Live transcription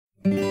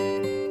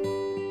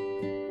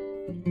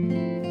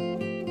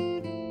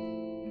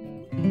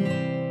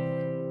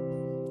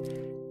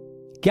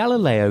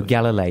Galileo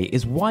Galilei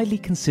is widely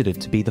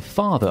considered to be the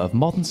father of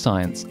modern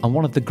science and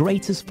one of the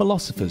greatest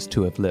philosophers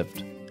to have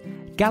lived.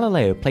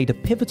 Galileo played a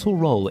pivotal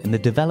role in the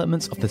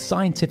developments of the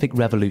scientific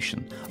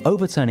revolution,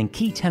 overturning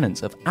key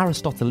tenets of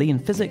Aristotelian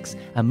physics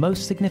and,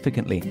 most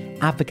significantly,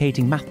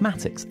 advocating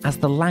mathematics as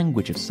the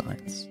language of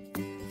science.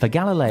 For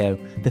Galileo,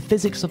 the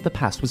physics of the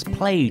past was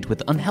plagued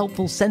with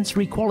unhelpful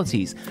sensory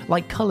qualities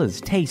like colours,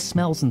 tastes,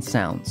 smells and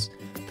sounds.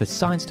 For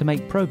science to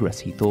make progress,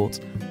 he thought,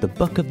 the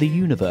book of the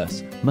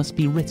universe must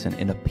be written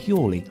in a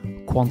purely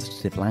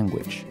quantitative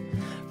language.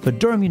 For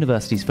Durham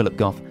University's Philip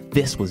Goff,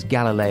 this was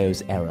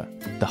Galileo's error.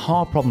 The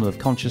hard problem of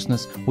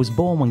consciousness was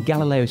born when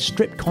Galileo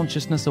stripped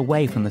consciousness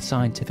away from the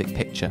scientific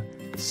picture.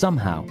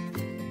 Somehow,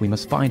 we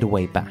must find a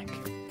way back.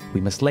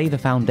 We must lay the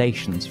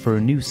foundations for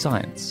a new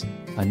science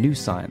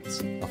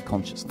of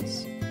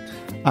consciousness.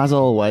 As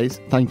always,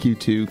 thank you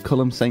to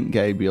Culham St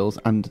Gabriel's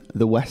and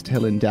the West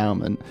Hill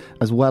Endowment,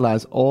 as well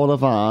as all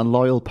of our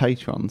loyal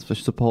patrons for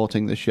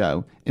supporting the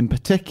show. In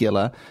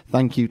particular,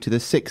 thank you to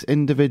the 6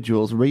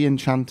 individuals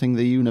re-enchanting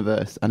the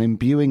universe and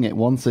imbuing it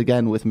once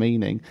again with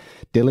meaning.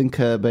 Dylan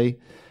Kirby,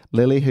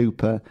 Lily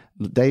Hooper,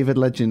 David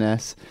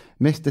Leginess,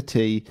 Mr.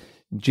 T,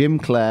 Jim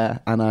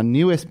Clare, and our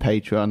newest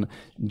patron,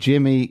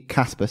 Jimmy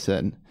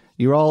Casperson.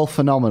 You're all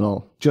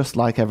phenomenal, just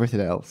like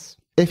everything else.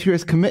 If you're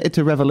as committed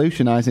to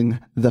revolutionising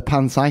the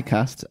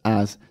Panpsycast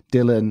as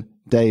Dylan,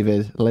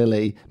 David,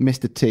 Lily,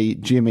 Mr. T,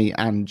 Jimmy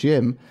and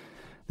Jim,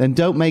 then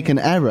don't make an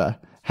error.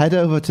 Head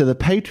over to the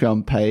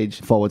Patreon page /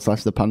 the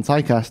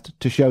Panpsycast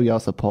to show your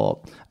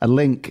support. A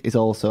link is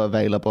also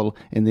available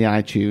in the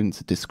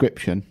iTunes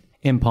description.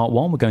 In part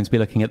 1, we're going to be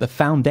looking at the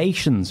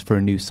foundations for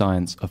a new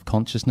science of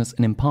consciousness,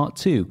 and in part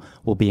 2,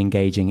 we'll be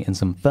engaging in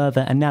some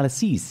further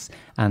analysis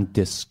and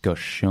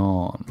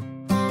discussion.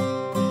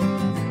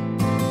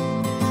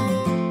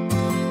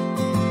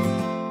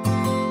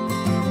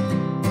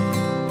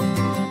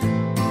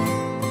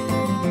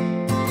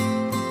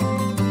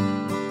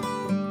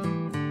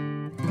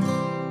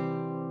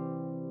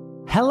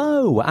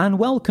 Hello and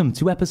welcome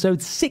to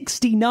episode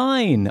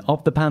 69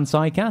 of the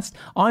Panpsycast.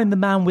 I'm the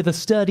man with a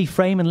sturdy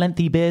frame and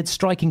lengthy beard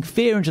striking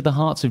fear into the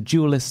hearts of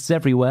duelists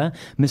everywhere,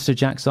 Mr.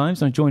 Jack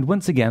Symes. I'm joined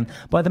once again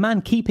by the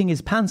man keeping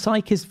his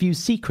panpsychist views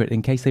secret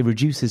in case they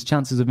reduce his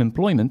chances of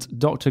employment,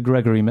 Dr.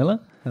 Gregory Miller.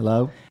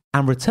 Hello.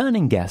 And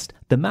returning guest,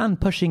 the man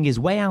pushing his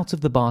way out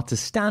of the bar to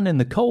stand in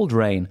the cold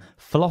rain,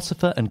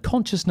 philosopher and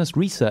consciousness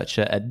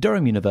researcher at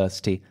Durham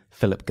University,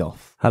 Philip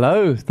Goff.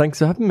 Hello, thanks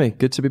for having me.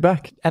 Good to be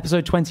back.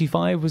 Episode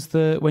 25 was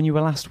when you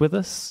were last with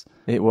us.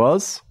 It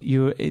was.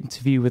 Your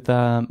interview with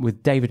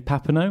David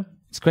Papineau.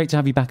 It's great to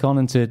have you back on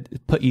and to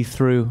put you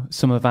through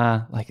some of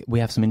our, we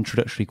have some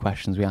introductory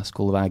questions we ask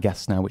all of our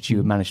guests now, which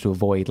you managed to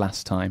avoid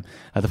last time.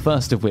 The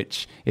first of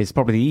which is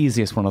probably the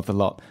easiest one of the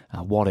lot.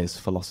 What is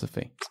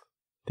philosophy?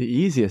 The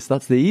easiest?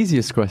 That's the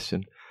easiest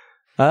question.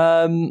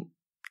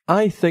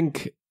 I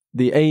think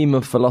the aim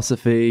of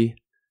philosophy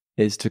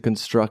is to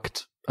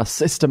construct a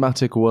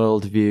systematic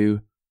worldview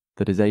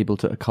that is able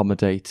to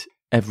accommodate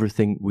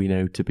everything we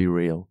know to be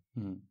real.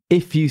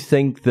 If you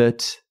think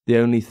that the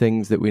only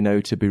things that we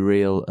know to be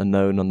real are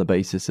known on the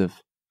basis of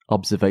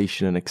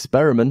observation and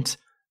experiment,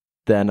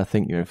 then I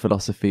think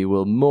philosophy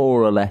will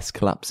more or less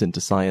collapse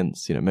into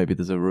science. Maybe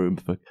there's a room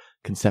for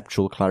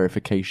conceptual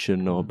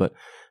clarification, but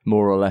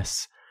more or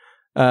less.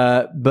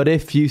 But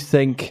if you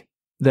think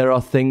there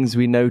are things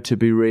we know to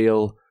be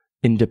real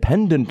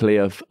independently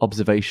of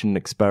observation and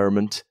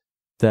experiment,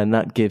 then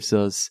that gives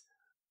us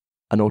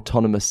an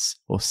autonomous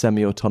or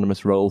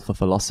semi-autonomous role for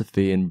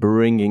philosophy in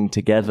bringing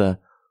together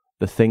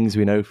the things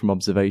we know from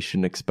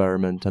observation,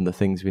 experiment, and the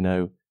things we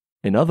know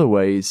in other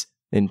ways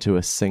into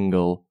a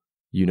single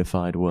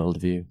unified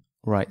worldview.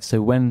 Right,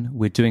 so when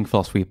we're doing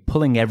philosophy, we're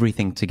pulling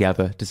everything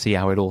together to see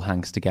how it all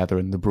hangs together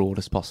in the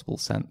broadest possible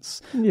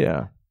sense.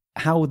 Yeah.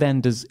 How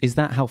then is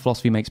that how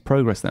philosophy makes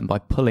progress then? By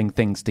pulling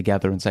things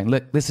together and saying,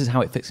 look, this is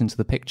how it fits into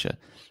the picture?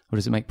 Or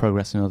does it make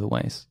progress in other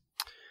ways?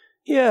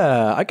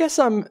 Yeah, I guess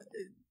I'm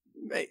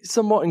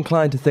somewhat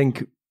inclined to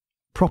think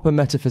proper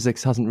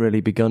metaphysics hasn't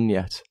really begun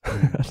yet.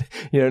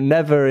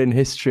 Never in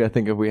history, I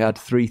think, have we had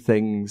 3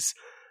 things: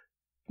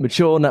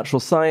 mature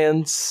natural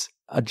science,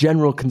 a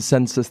general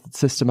consensus that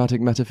systematic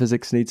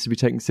metaphysics needs to be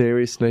taken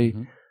seriously,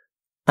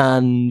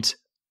 and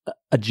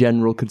a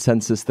general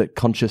consensus that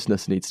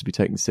consciousness needs to be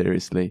taken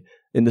seriously,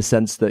 in the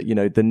sense that,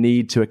 the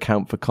need to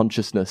account for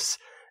consciousness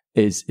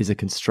is a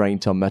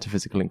constraint on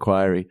metaphysical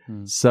inquiry.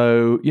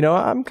 So,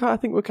 I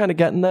think we're kind of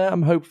getting there.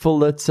 I'm hopeful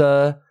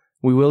that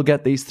we will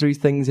get these 3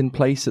 things in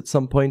place at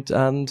some point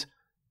and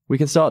we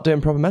can start doing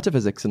proper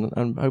metaphysics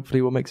and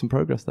hopefully we'll make some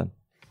progress then.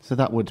 So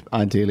that would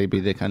ideally be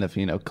the kind of,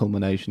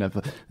 culmination of,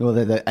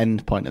 the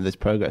end point of this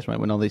progress, right?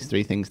 When all these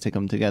 3 things to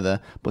come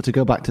together. But to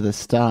go back to the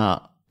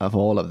start of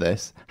all of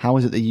this, how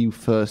is it that you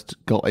first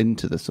got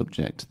into the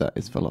subject that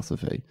is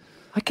philosophy?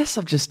 I guess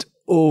I've just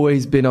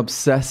always been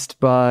obsessed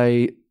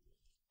by,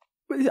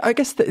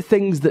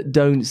 things that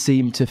don't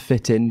seem to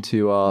fit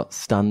into our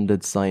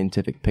standard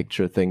scientific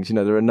picture of things.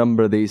 There are a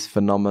number of these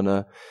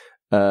phenomena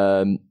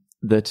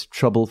that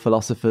trouble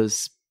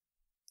philosophers.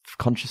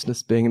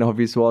 consciousness being an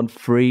obvious one,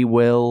 free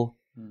will,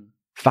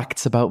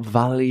 facts about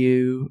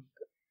value,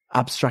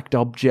 abstract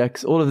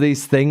objects, all of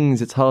these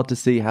things. It's hard to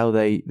see how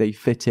they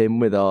fit in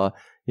with our,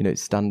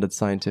 standard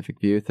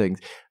scientific view of things.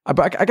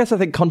 But I guess I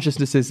think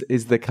consciousness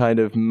is the kind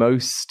of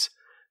most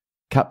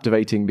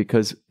captivating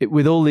because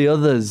with all the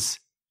others,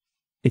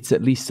 it's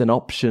at least an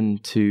option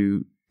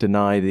to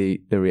deny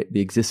the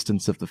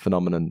existence of the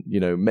phenomenon.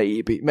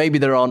 Maybe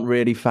there aren't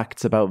really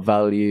facts about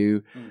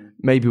value.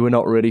 Maybe we're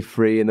not really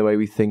free in the way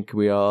we think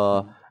we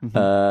are.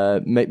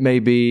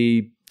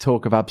 Maybe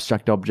talk of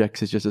abstract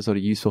objects is just a sort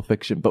of useful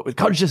fiction. But with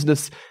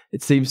consciousness,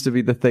 it seems to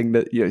be the thing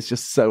that it's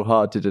just so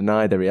hard to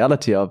deny the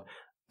reality of,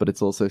 but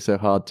it's also so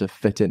hard to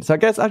fit in. So I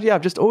guess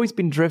I've just always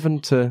been driven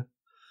to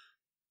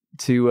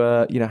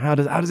how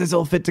does this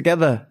all fit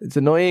together? It's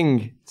annoying.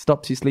 It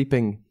stops you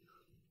sleeping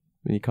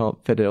when you can't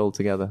fit it all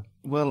together.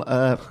 Well,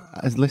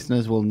 as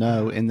listeners will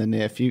know, in the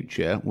near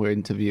future, we're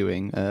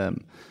interviewing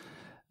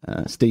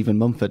Stephen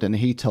Mumford, and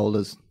he told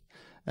us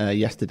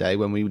yesterday,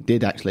 when we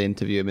did actually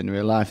interview him in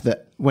real life,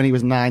 that when he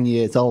was 9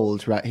 years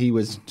old, right, he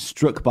was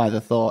struck by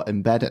the thought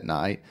in bed at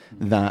night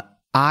that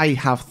I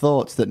have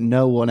thoughts that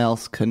no one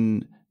else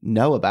can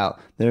know about.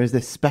 There is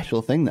this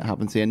special thing that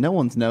happens here. No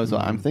one knows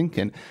what I'm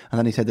thinking. And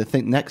then he said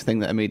the next thing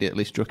that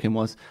immediately struck him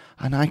was,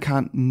 and I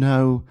can't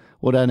know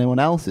what anyone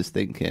else is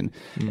thinking.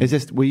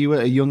 Were you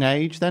at a young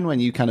age then when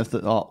you kind of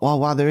thought, oh,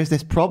 wow, there is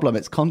this problem,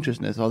 it's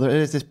consciousness, or there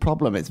is this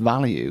problem, it's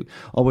value?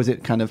 Or was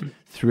it kind of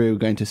through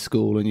going to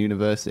school and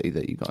university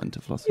that you got into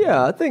philosophy?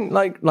 Yeah, I think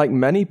like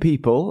many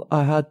people,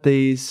 I had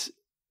these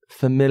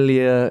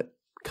familiar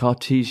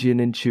Cartesian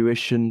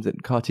intuitions,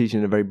 and Cartesian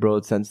in a very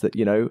broad sense that,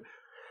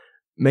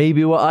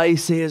 maybe what I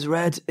see as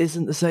red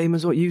isn't the same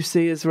as what you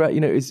see as red,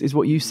 is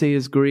what you see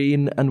as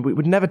green, and we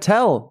would never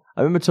tell.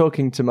 I remember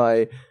talking to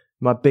my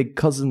big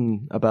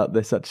cousin about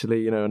this,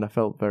 actually, and I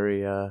felt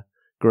very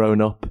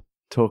grown up,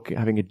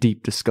 having a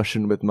deep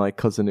discussion with my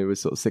cousin who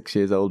was sort of 6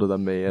 years older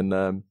than me, and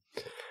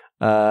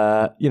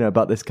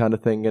about this kind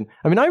of thing. And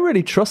I mean, I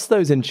really trust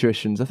those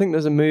intuitions. I think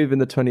there's a move in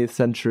the 20th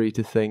century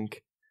to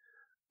think,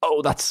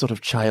 oh, that's sort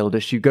of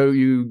childish. You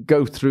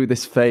go through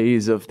this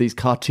phase of these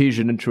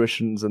Cartesian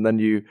intuitions, and then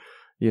you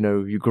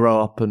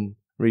grow up and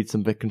read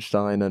some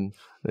Wittgenstein and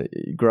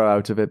you grow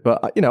out of it.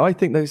 But I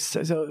think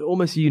those are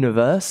almost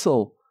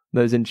universal.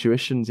 Those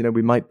intuitions,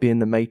 we might be in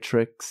the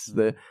matrix,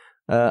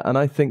 and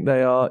I think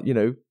they are,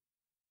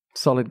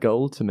 solid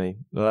gold to me.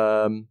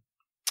 I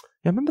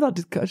remember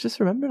that. I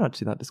just remembered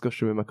actually that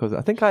discussion with my cousin.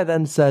 I think I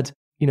then said,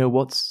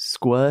 what's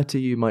square to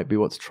you might be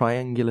what's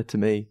triangular to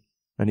me,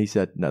 and he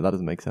said, no, that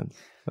doesn't make sense.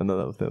 And that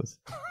was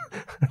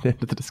at the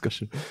end of the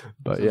discussion.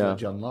 But sounds like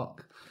John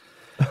Locke.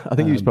 I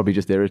think he was probably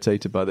just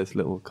irritated by this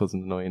little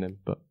cousin annoying him.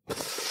 But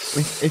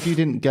if you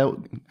didn't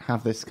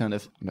have this kind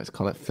of, let's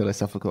call it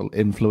philosophical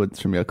influence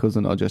from your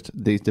cousin, or just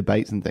these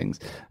debates and things,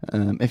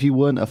 if you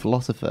weren't a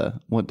philosopher,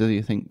 what do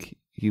you think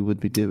you would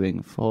be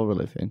doing for a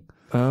living?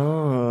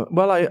 Oh,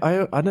 well,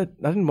 I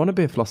didn't want to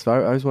be a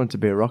philosopher. I always wanted to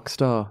be a rock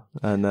star.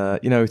 And,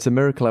 it's a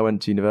miracle I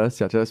went to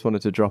university. I just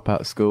wanted to drop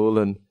out of school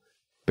and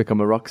become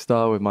a rock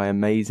star with my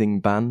amazing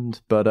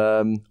band. But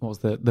what was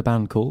the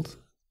band called?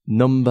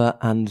 Number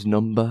and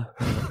Number.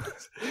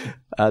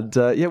 And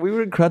we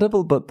were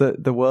incredible, but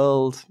the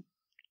world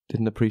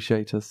didn't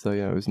appreciate us, so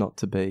it was not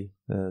to be,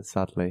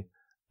 sadly.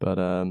 But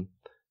I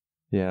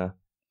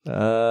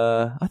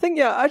think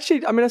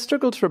actually, I mean, I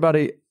struggled for about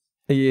a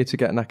year to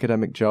get an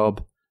academic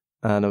job,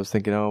 and I was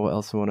thinking, what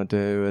else I want to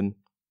do, and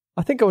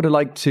I think I would have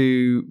liked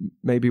to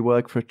maybe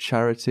work for a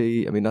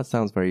charity. I mean, that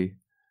sounds very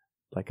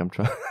like I'm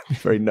trying to be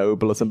very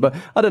noble or something,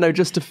 but I don't know,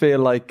 just to feel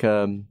like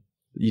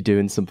you're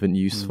doing something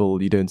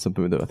useful, you're doing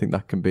something with it. I think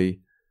that can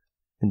be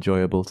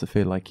enjoyable, to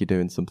feel like you're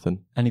doing something.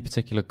 Any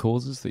particular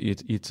causes that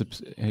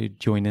you'd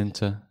join in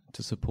to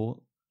support?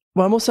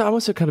 Well, I'm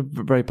also kind of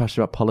very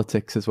passionate about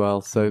politics as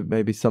well. So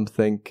maybe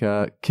something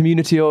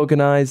community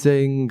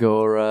organising,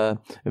 or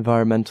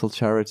environmental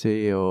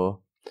charity, or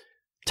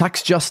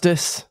tax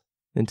justice,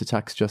 into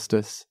tax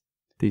justice.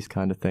 These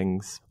kind of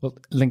things. Well,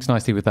 links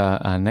nicely with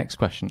our next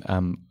question.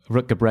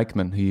 Rutger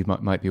Bregman, who you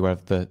might be aware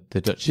of, the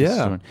Dutch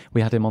historian.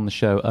 We had him on the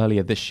show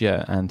earlier this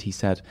year, and he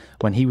said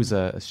when he was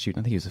a student,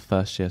 I think he was a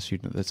first-year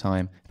student at the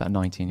time, about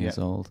 19 years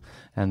old,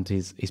 and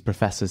his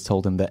professors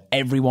told him that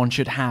everyone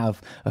should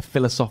have a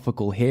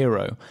philosophical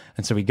hero.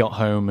 And so he got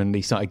home and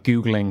he started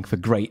Googling for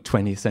great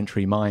 20th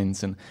century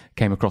minds and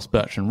came across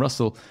Bertrand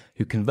Russell,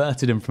 who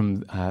converted him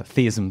from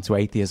theism to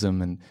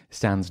atheism, and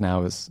stands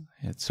now as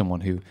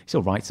someone who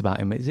still writes about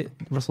him. Is it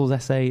Russell's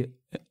essay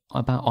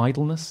about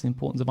idleness, the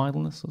importance of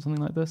idleness, or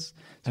something like this?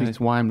 So it's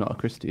Why I'm Not a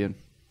Christian.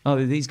 Oh,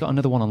 he's got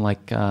another one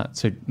on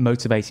so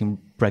motivating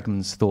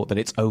Bregman's thought that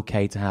it's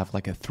okay to have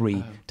like a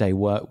 3-day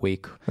work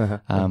week.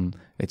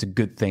 It's a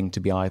good thing to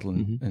be idle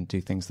and do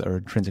things that are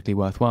intrinsically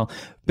worthwhile.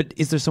 But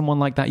is there someone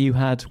like that you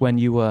had when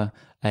you were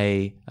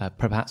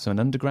perhaps an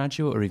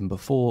undergraduate, or even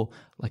before,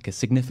 like a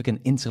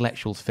significant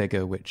intellectual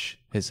figure which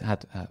has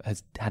had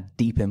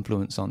deep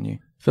influence on you?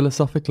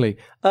 Philosophically?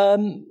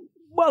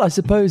 Well, I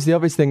suppose the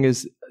obvious thing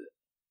is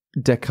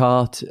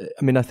Descartes,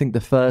 I mean, I think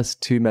the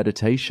first two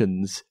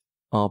meditations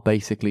are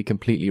basically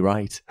completely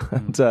right.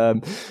 And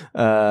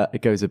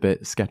it goes a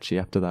bit sketchy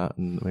after that,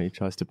 and when he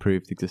tries to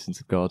prove the existence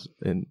of God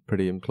in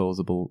pretty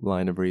implausible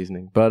line of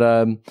reasoning. But,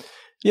 I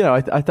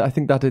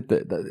think that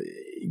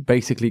it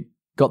basically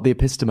got the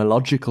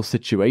epistemological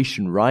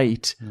situation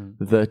right,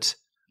 that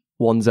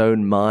one's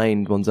own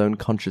mind, one's own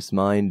conscious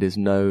mind is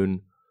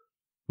known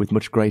with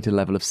much greater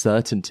level of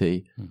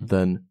certainty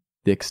than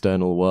the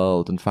external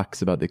world and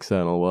facts about the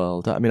external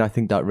world. I mean, I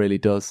think that really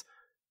does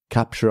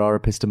capture our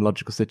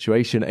epistemological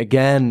situation.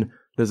 Again,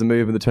 there's a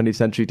move in the 20th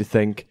century to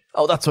think,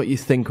 oh, that's what you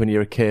think when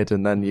you're a kid,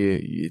 and then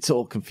it's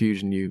all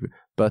confusion.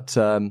 But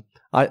I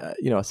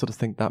sort of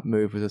think that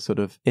move was a sort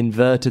of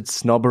inverted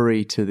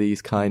snobbery to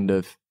these kind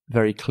of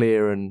very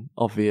clear and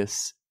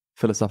obvious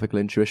philosophical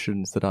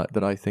intuitions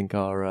that I think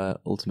are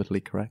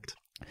ultimately correct.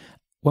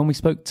 When we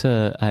spoke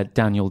to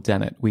Daniel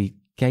Dennett, we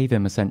gave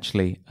him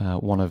essentially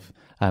one of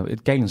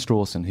Galen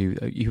Strawson,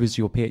 who was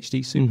your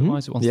PhD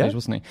supervisor at one stage,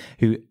 wasn't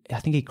he? Who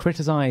I think he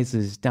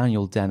criticizes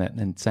Daniel Dennett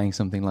and saying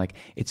something like,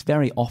 it's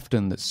very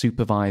often that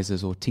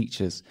supervisors or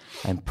teachers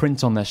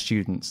print on their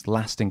students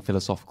lasting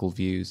philosophical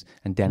views,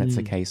 and Dennett's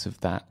a case of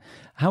that.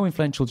 How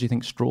influential do you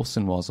think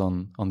Strawson was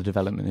on the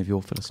development of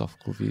your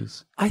philosophical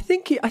views? I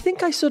think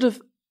I sort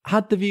of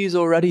had the views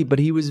already, but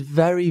he was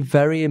very,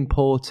 very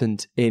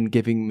important in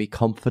giving me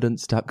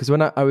confidence to have, because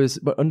when I was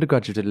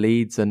undergraduate at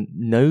Leeds and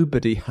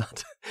nobody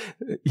had,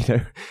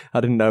 I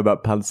didn't know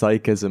about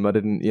panpsychism. I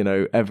didn't,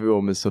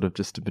 everyone was sort of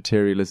just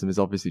materialism is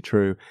obviously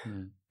true.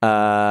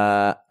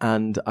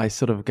 And I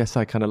sort of guess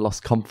I kind of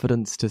lost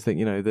confidence to think,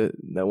 that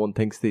no one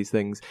thinks these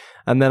things.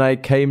 And then I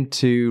came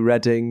to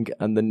Reading,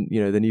 and then,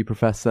 the new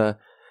professor,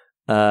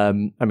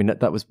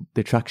 that was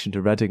the attraction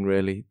to Reading,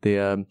 really,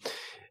 the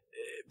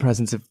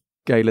presence of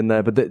Galen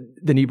there, but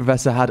the new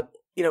professor had,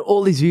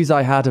 all these views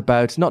I had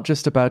about, not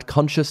just about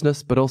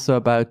consciousness, but also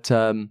about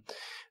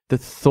the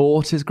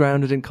thought is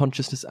grounded in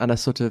consciousness, and a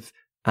sort of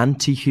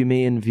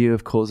anti-Humean view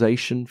of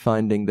causation,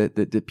 finding that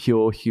the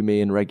pure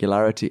Humean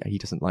regularity, he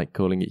doesn't like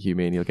calling it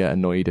Humean, he'll get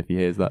annoyed if he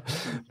hears that,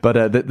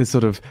 but the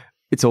sort of,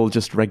 it's all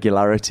just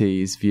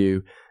regularities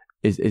view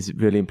is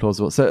really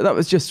implausible. So that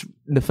was just,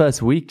 the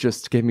first week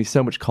just gave me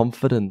so much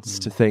confidence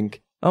to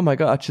think, oh my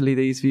God, actually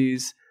these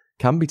views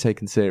can be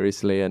taken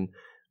seriously. And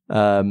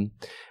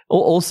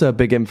also a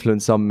big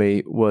influence on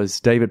me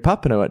was David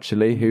Papineau,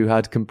 actually, who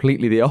had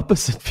completely the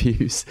opposite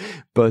views.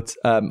 But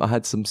I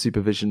had some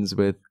supervisions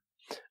with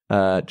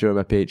during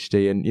my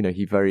PhD, and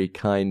he very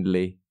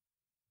kindly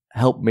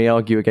helped me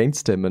argue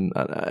against him, and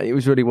it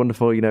was really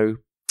wonderful.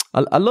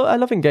 I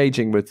love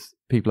engaging with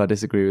people I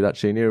disagree with,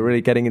 actually, and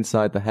really getting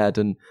inside the head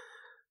and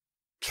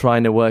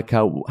trying to work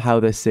out how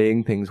they're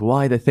seeing things,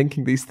 why they're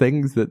thinking these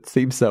things that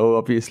seem so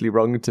obviously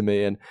wrong to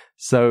me. And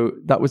so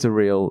that was a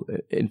real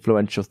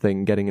influential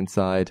thing, getting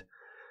inside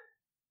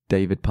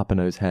David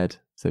Papineau's head,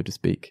 so to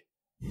speak,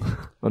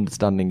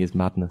 understanding his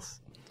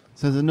madness.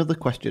 So there's another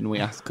question we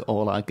ask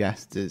all our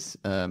guests is,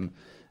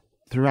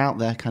 throughout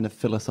their kind of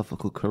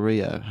philosophical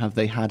career, have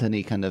they had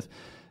any kind of,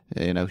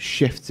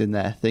 shifts in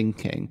their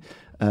thinking?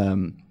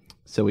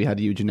 So we had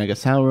Eugen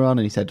Negasauer on,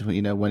 and he said,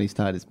 when he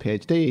started his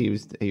PhD,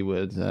 he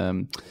was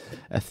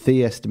a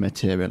theist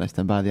materialist,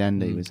 and by the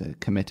end he was a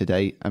committed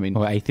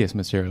atheist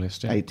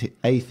materialist. Yeah.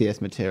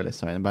 Atheist materialist,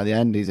 sorry. And by the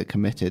end he's a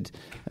committed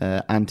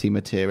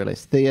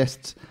anti-materialist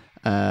theist.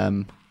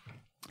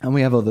 And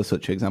we have other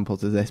such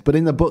examples of this. But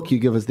in the book, you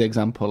give us the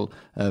example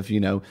of,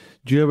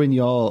 during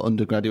your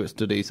undergraduate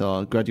studies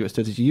or graduate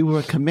studies, you were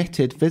a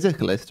committed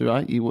physicalist,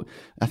 right?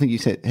 I think you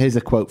said, here's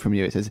a quote from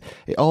you. It says,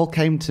 "It all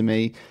came to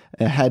me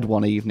ahead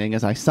one evening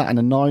as I sat in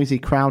a noisy,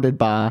 crowded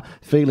bar,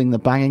 feeling the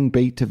banging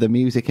beat of the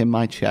music in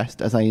my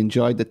chest as I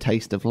enjoyed the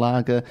taste of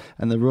lager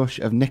and the rush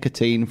of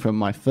nicotine from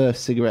my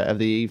first cigarette of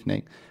the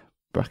evening."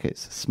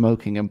 Brackets,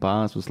 smoking in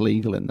bars was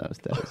legal in those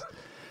days.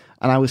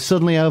 And I was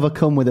suddenly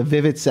overcome with a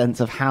vivid sense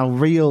of how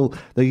real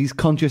these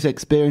conscious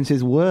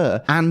experiences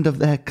were, and of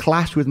their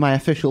clash with my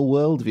official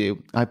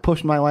worldview. I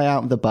pushed my way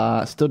out of the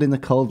bar, stood in the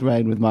cold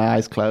rain with my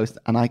eyes closed,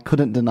 and I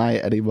couldn't deny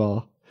it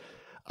anymore.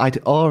 I'd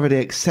already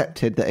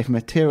accepted that if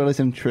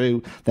materialism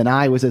true, then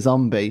I was a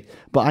zombie.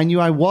 But I knew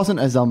I wasn't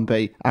a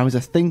zombie. I was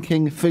a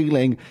thinking,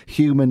 feeling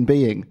human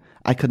being.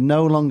 I could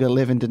no longer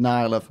live in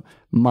denial of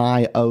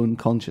my own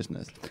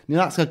consciousness.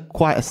 That's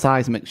quite a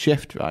seismic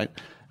shift, right?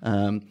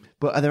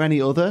 But are there any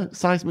other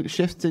seismic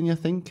shifts in your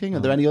thinking? Are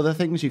there any other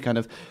things you kind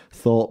of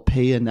thought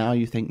P and now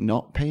you think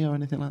not P or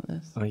anything like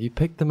this? Oh, you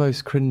picked the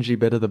most cringy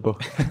bit of the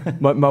book.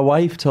 my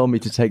wife told me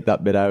to take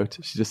that bit out.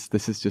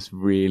 This is just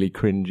really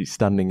cringy,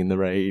 standing in the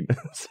rain.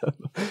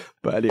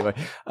 But anyway,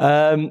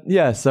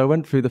 so I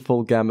went through the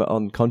full gamut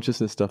on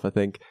consciousness stuff, I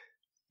think.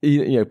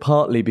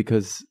 Partly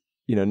because,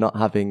 not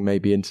having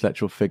maybe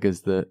intellectual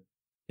figures that,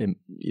 in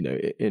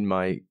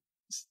my...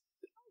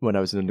 when I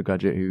was an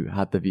undergraduate who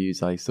had the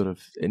views I sort of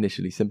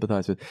initially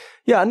sympathized with.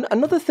 Yeah, and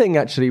another thing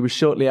actually was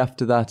shortly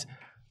after that,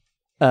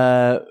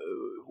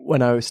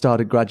 when I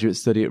started graduate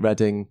study at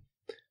Reading,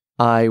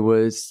 I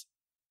was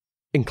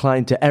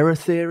inclined to error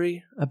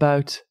theory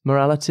about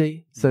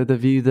morality. So the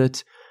view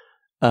that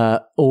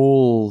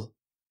all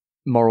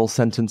moral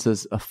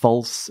sentences are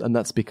false, and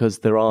that's because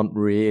there aren't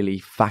really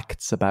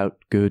facts about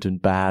good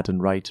and bad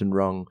and right and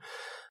wrong.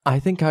 I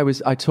think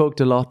I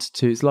talked a lot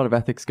to, there's a lot of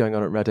ethics going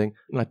on at Reading,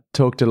 and I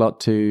talked a lot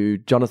to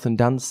Jonathan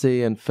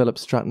Dancy and Philip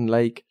Stratton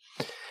Lake,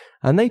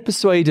 and they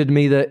persuaded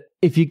me that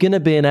if you're going to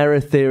be an error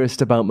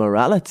theorist about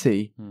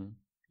morality,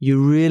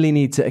 you really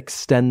need to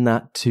extend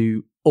that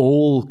to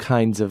all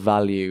kinds of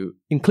value,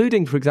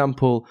 including, for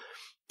example,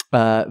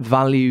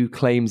 value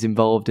claims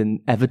involved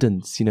in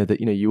evidence, that,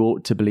 you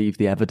ought to believe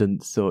the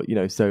evidence, or,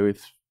 so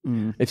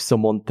if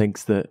someone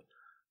thinks that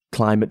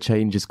climate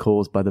change is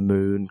caused by the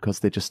moon because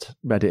they just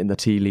read it in the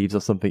tea leaves or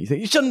something, you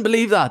think, you shouldn't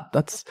believe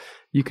that.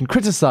 You can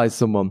criticize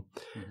someone.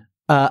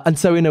 And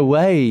so in a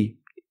way,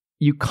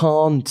 you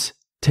can't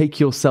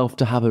take yourself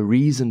to have a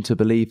reason to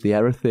believe the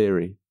error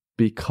theory,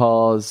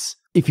 because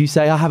if you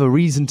say, I have a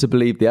reason to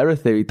believe the error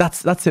theory,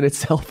 that's in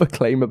itself a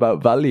claim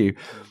about value.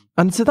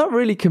 And so that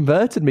really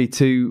converted me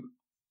to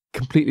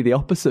completely the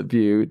opposite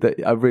view, that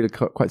I'm really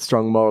quite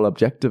strong moral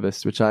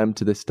objectivist, which I am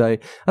to this day.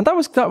 And that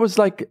was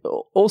like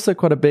also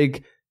quite a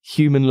big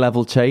human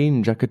level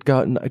change. I could go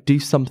out and do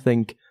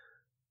something,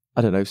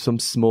 I don't know, some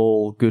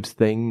small good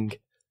thing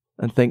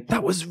and think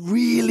that was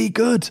really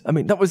good. I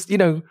mean, that was,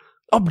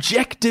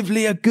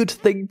 objectively a good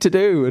thing to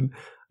do.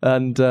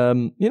 And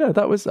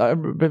that was, I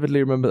vividly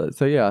remember that.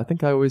 So yeah, I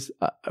think I always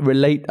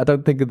relate. I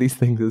don't think of these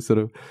things as sort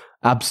of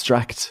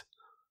abstract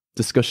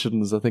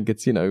discussions. I think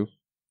it's,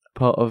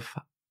 part of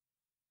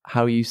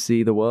how you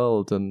see the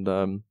world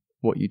and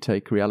what you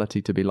take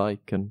reality to be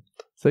like. And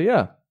so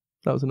yeah,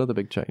 that was another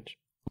big change.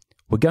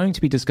 We're going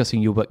to be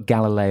discussing your book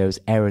Galileo's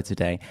Error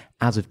today.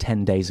 As of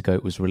 10 days ago,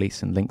 it was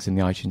released, and links in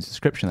the iTunes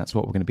description. That's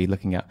what we're going to be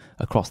looking at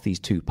across these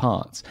two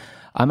parts.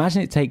 I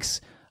imagine it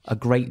takes a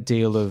great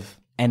deal of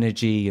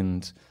energy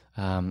and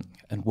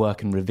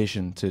work and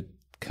revision to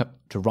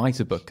write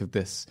a book of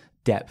this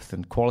depth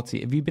and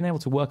quality. Have you been able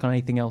to work on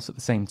anything else at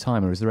the same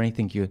time, or is there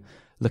anything you're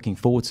looking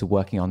forward to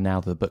working on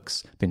now that the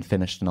book's been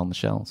finished and on the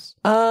shelves?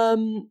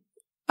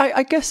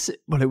 I guess,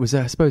 well,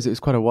 I suppose it was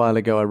quite a while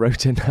ago I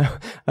wrote it now.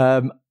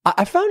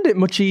 I found it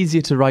much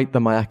easier to write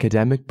than my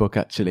academic book,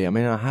 actually. I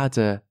mean, I had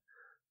a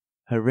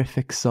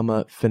horrific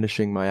summer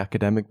finishing my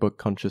academic book,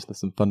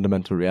 Consciousness and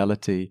Fundamental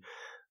Reality,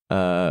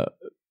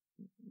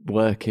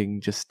 working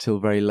just till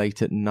very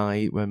late at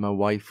night when my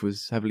wife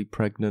was heavily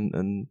pregnant,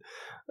 and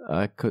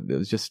had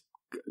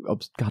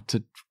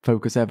to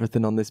focus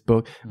everything on this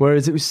book.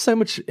 Whereas it was so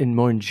much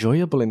more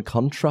enjoyable in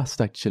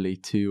contrast, actually,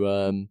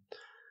 to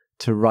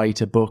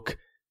write a book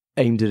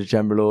aimed at a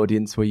general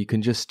audience where you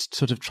can just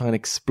sort of try and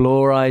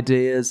explore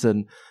ideas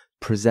and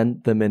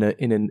present them in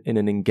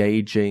an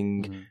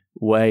engaging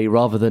way,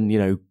 rather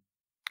than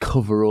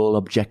cover all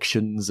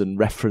objections and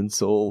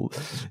reference all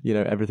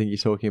everything you're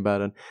talking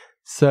about. And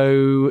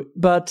so,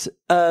 but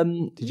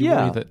did you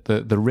worry that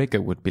the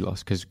rigor would be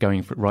lost because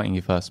writing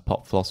your first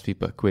pop philosophy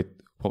book? Were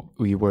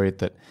you worried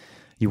that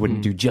you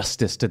wouldn't do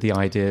justice to the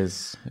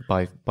ideas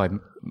by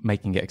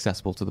making it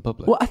accessible to the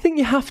public? Well, I think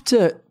you have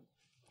to,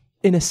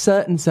 in a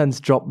certain sense,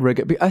 drop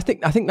rigor. I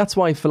think that's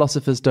why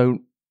philosophers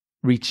don't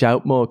reach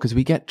out more, because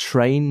we get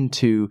trained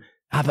to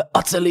have an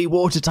utterly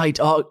watertight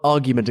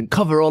argument and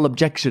cover all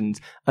objections.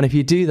 And if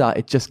you do that,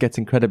 it just gets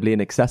incredibly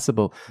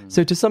inaccessible.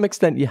 So to some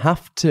extent, you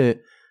have to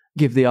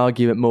give the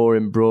argument more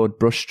in broad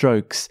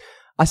brushstrokes.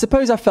 I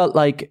suppose I felt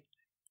like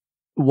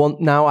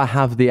now I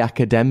have the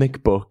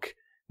academic book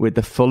with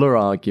the fuller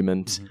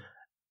argument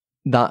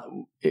that,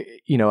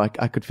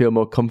 I could feel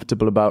more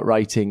comfortable about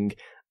writing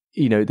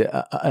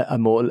a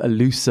more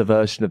looser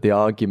version of the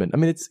argument. I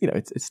mean,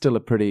 it's still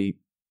a pretty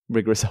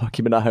rigorous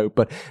argument, I hope,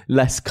 but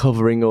less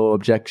covering all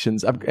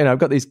objections. I've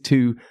got these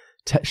two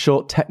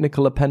short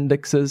technical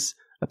appendices,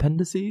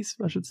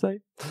 I should say,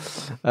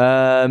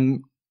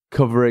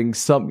 covering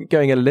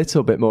going a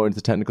little bit more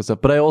into technical stuff.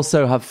 But I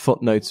also have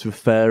footnotes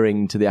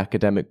referring to the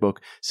academic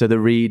book, so the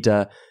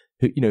reader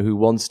who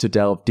wants to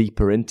delve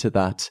deeper into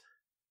that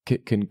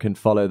can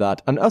follow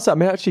that. And also,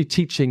 I'm actually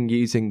teaching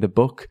using the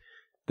book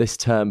this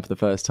term for the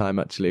first time,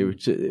 actually,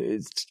 which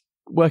is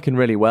working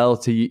really well,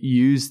 to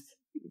use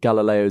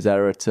Galileo's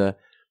Error to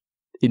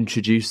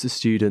introduce the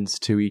students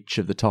to each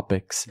of the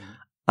topics,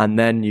 and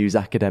then use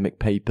academic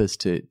papers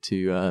to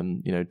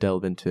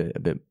delve into it a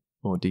bit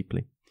more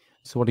deeply.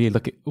 So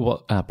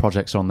what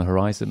projects are on the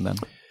horizon then?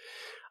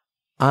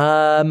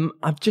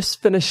 I've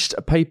just finished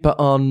a paper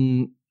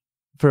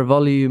for a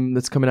volume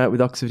that's coming out with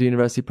Oxford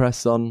University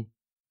Press on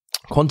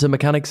quantum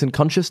mechanics and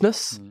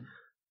consciousness.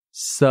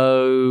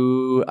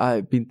 So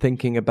I've been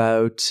thinking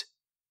about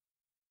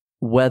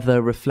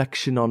whether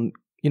reflection on,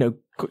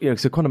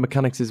 so quantum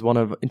mechanics is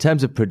in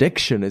terms of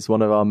prediction, is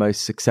one of our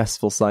most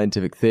successful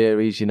scientific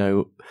theories.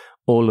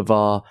 All of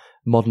our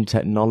modern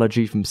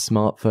technology, from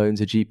smartphones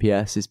to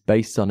GPS, is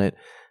based on it.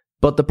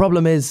 But the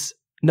problem is,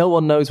 no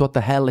one knows what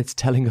the hell it's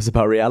telling us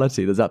about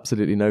reality. There's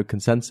absolutely no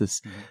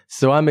consensus.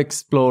 So I'm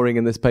exploring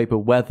in this paper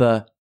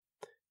whether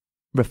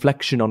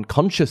reflection on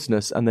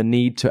consciousness and the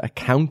need to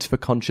account for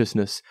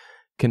consciousness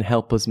can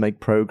help us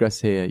make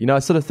progress here. I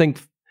sort of think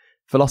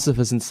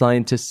philosophers and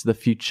scientists of the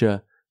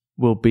future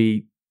will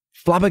be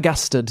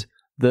flabbergasted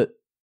that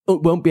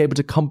won't be able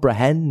to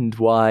comprehend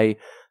why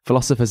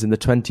philosophers in the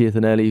 20th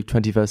and early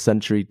 21st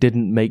century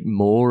didn't make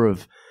more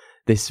of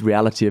this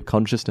reality of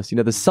consciousness.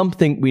 There's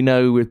something we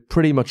know with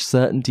pretty much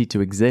certainty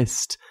to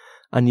exist,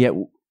 and yet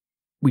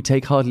we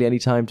take hardly any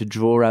time to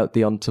draw out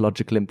the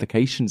ontological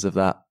implications of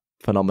that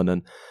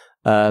phenomenon.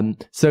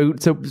 So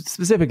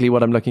specifically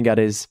what I'm looking at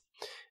is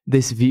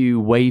this view,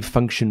 wave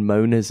function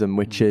monism,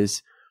 which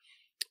is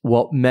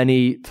what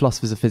many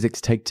philosophers of physics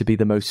take to be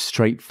the most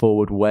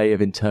straightforward way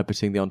of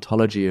interpreting the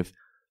ontology of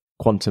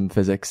quantum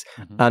physics.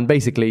 Mm-hmm. And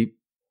basically,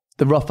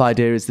 the rough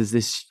idea is there's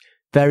this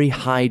very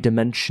high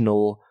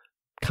dimensional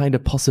kind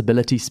of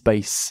possibility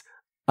space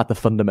at the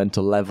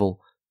fundamental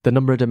level. The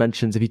number of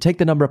dimensions, if you take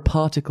the number of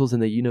particles in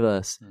the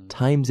universe,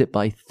 times it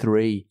by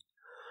 3,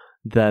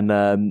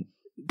 then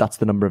that's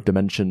the number of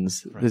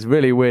dimensions. Right. It's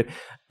really weird.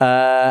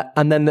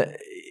 And then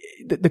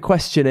the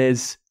question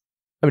is,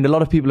 a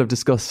lot of people have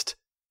discussed,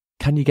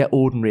 can you get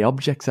ordinary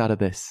objects out of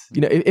this?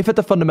 If at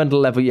the fundamental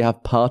level you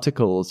have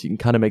particles, you can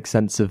kind of make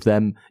sense of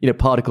them,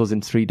 particles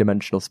in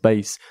 3-dimensional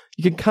space.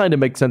 You can kind of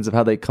make sense of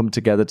how they come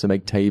together to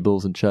make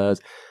tables and chairs.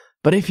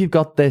 But if you've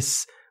got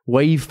this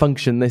wave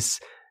function, this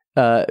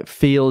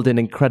field in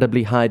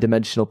incredibly high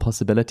dimensional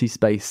possibility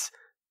space,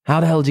 how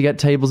the hell do you get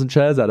tables and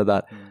chairs out of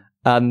that?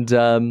 And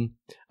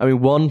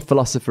one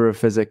philosopher of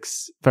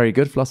physics, very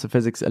good philosopher of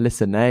physics,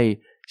 Alyssa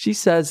Ney, she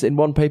says in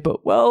one paper,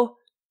 well,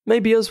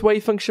 maybe us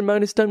wave function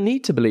monists don't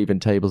need to believe in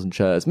tables and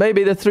chairs.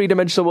 Maybe the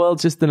 3-dimensional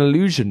world's just an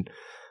illusion.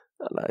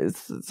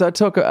 So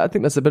I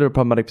think that's a bit of a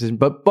problematic position.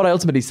 But what I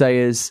ultimately say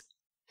is,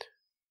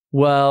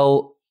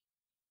 well,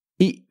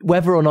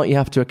 whether or not you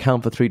have to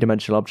account for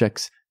 3-dimensional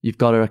objects, you've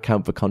got to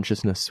account for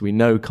consciousness. We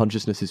know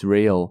consciousness is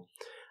real.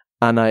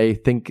 And I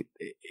think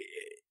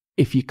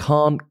if you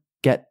can't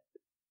get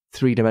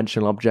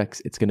 3-dimensional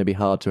objects, it's going to be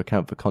hard to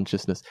account for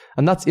consciousness.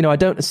 And that's, I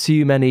don't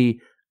assume any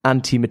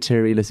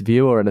anti-materialist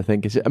view or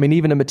anything.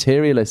 Even a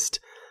materialist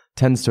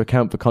tends to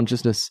account for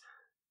consciousness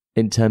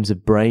in terms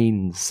of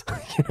brains.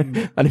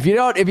 And if you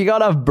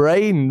can't have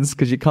brains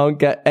because you can't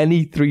get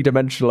any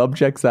 3-dimensional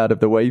objects out of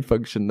the wave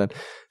function, then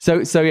so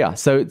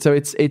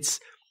it's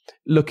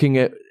looking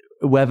at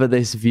whether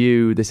this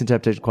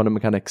interpretation of quantum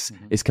mechanics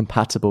is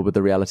compatible with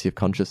the reality of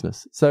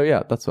consciousness. So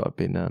yeah, that's what I've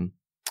been.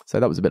 So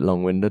that was a bit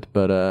long-winded,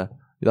 but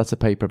that's a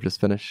paper I've just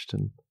finished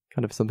and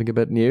kind of something a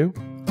bit new.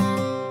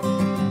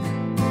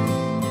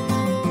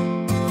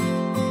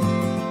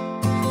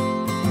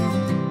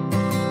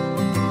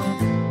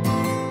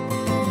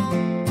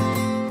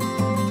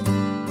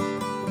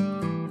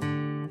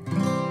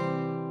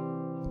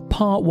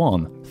 Part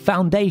 1.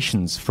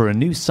 Foundations for a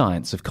New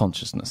Science of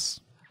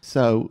Consciousness.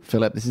 So,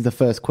 Philip, this is the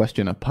first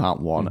question of part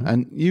 1. Mm-hmm.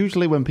 And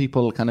usually when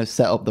people kind of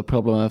set up the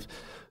problem of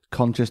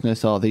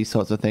consciousness or these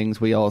sorts of things,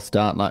 we all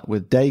start like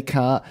with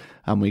Descartes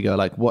and we go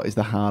like, what is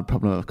the hard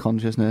problem of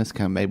consciousness?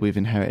 Maybe we've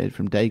inherited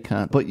from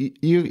Descartes. But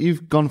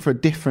you've gone for a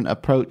different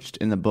approach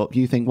in the book.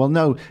 You think, well,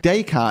 no,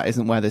 Descartes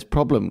isn't where this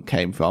problem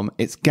came from.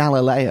 It's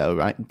Galileo,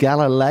 right?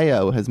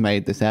 Galileo has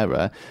made this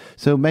error.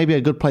 So maybe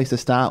a good place to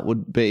start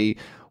would be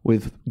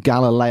with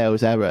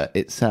Galileo's error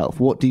itself.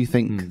 What do you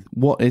think,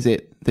 what is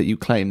it that you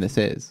claim this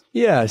is?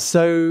 Yeah,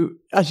 so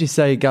as you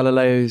say,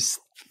 Galileo's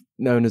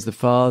known as the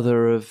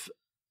father of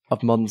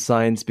modern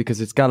science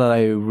because it's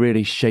Galileo who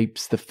really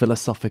shapes the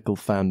philosophical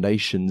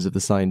foundations of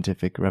the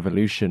scientific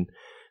revolution.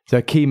 So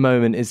a key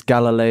moment is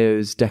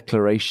Galileo's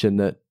declaration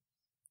that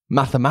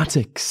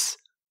mathematics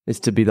is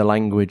to be the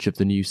language of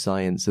the new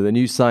science. So the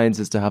new science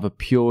is to have a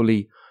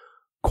purely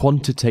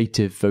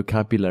quantitative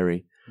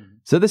vocabulary.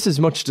 So this is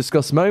a much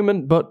discussed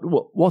moment, but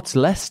what's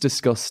less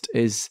discussed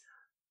is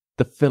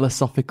the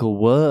philosophical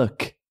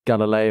work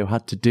Galileo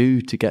had to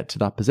do to get to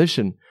that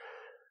position.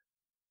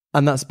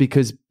 And that's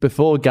because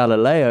before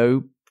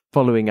Galileo,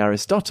 following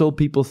Aristotle,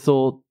 people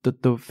thought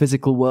that the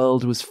physical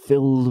world was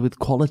filled with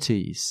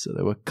qualities. So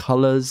there were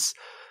colours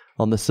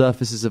on the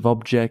surfaces of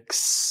objects,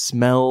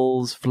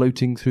 smells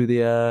floating through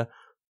the air,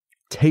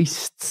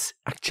 tastes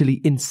actually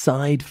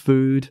inside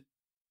food.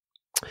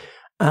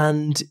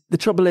 And the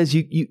trouble is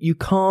you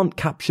can't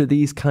capture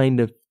these kind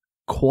of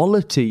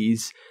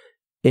qualities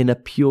in a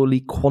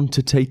purely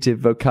quantitative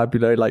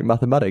vocabulary like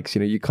mathematics.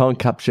 You can't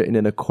capture in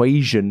an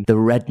equation the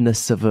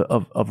redness of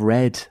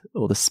red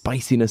or the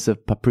spiciness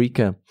of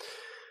paprika.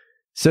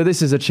 So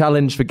this is a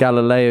challenge for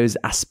Galileo's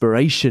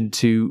aspiration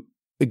to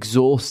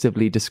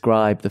exhaustively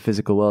describe the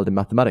physical world in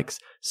mathematics.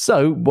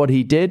 So what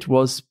he did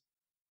was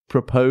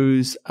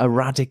propose a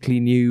radically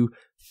new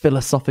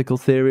philosophical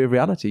theory of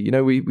reality.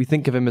 We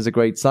think of him as a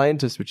great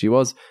scientist, which he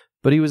was,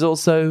 but he was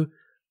also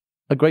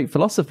a great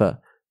philosopher.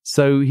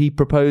 So he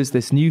proposed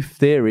this new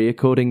theory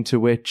according to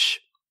which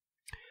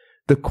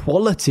the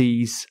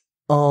qualities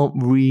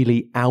aren't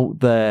really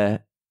out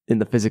there in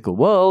the physical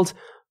world,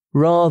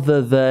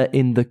 rather they're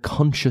in the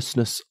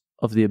consciousness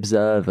of the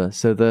observer.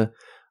 So the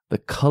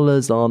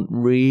colours aren't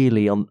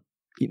really on.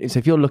 So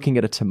if you're looking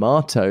at a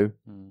tomato,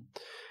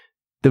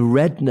 the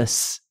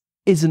redness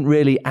isn't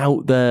really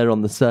out there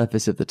on the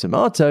surface of the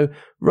tomato.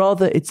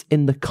 Rather, it's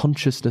in the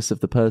consciousness of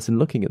the person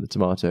looking at the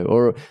tomato.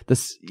 Or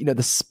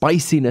the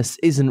spiciness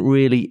isn't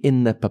really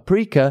in the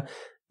paprika.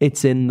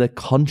 It's in the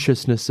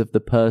consciousness of the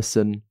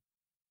person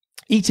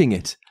eating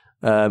it.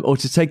 Or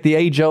to take the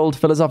age-old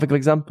philosophical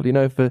example,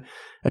 if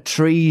a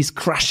tree's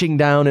crashing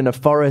down in a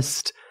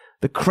forest,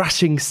 the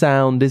crashing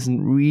sound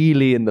isn't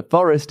really in the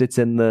forest. It's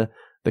in the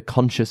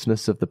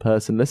consciousness of the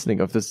person listening.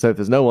 So if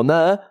there's no one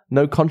there,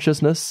 no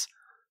consciousness,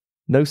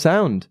 no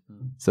sound.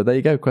 So there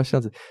you go, question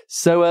answered.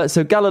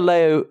 So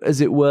Galileo,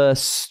 as it were,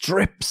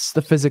 strips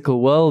the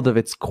physical world of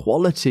its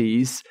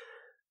qualities,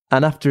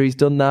 and after he's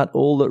done that,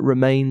 all that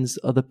remains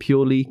are the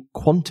purely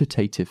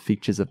quantitative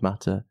features of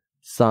matter: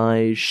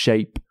 size,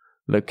 shape,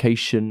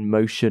 location,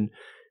 motion,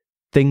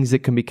 things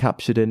that can be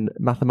captured in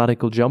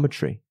mathematical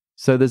geometry.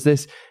 So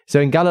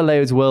in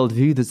Galileo's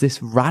worldview, there's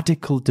this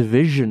radical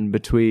division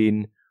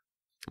between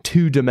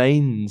two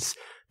domains: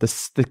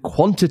 the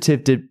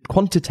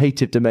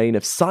quantitative domain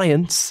of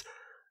science,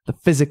 the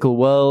physical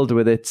world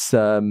with its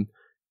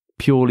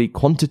purely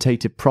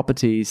quantitative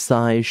properties,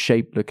 size,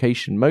 shape,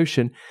 location,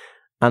 motion,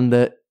 and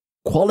the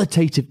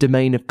qualitative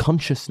domain of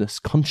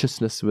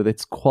consciousness with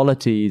its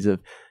qualities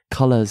of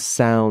colors,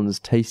 sounds,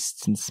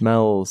 tastes, and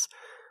smells.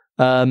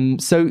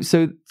 So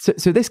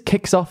this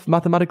kicks off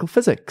mathematical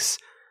physics,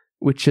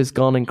 which has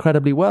gone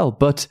incredibly well.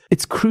 But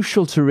it's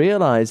crucial to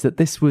realize that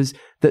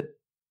that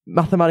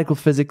mathematical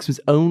physics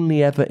was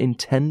only ever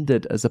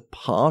intended as a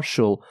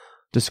partial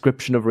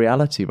description of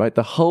reality, right?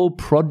 The whole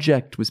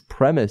project was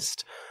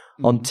premised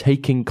on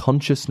taking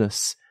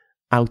consciousness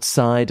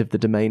outside of the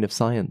domain of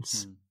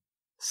science.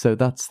 So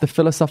that's the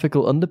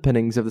philosophical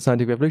underpinnings of the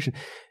scientific revolution.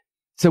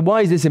 So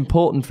why is this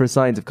important for a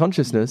science of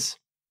consciousness?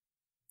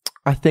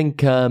 I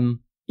think,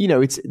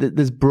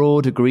 there's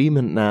broad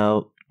agreement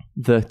now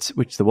that,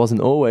 which there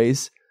wasn't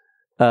always,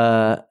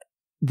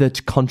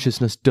 that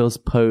consciousness does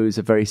pose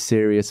a very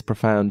serious,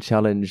 profound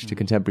challenge to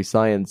contemporary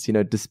science.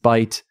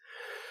 Despite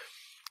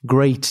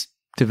great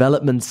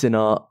developments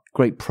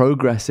great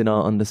progress in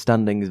our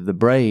understandings of the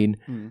brain,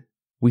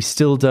 we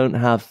still don't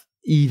have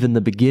even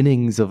the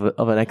beginnings of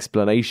an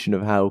explanation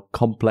of how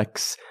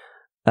complex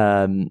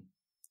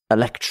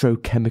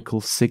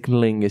electrochemical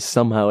signaling is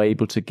somehow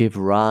able to give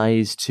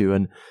rise to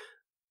an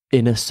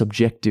inner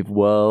subjective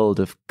world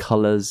of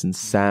colors and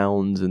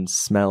sounds and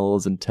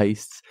smells and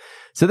tastes.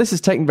 So this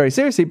is taken very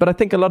seriously, but I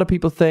think a lot of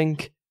people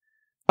think,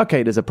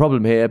 okay, there's a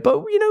problem here,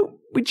 but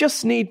we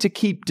just need to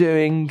keep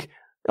doing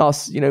our,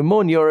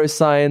 more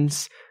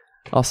neuroscience,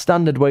 our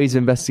standard ways of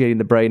investigating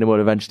the brain, and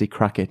we'll eventually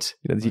crack it.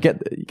 You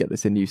get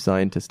this in New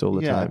Scientist all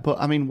the time. But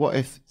I mean, what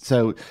if?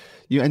 So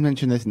you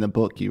mentioned this in the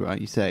book.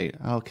 You say,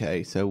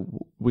 okay, so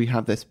we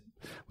have this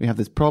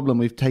problem.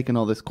 We've taken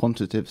all this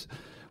quantitatives.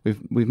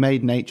 We've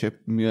made nature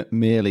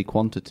merely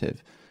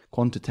quantitative.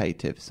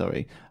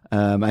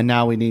 And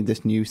now we need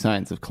this new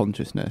science of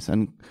consciousness.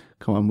 And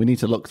come on, we need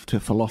to look to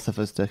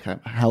philosophers to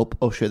help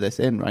usher this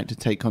in, right? To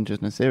take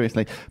consciousness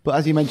seriously. But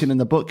as you mentioned in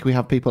the book, we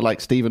have people like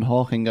Stephen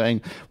Hawking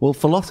going, well,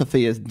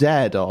 philosophy is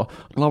dead, or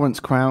Lawrence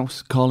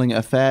Krauss calling it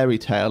a fairy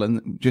tale,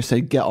 and just say,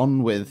 get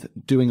on with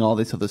doing all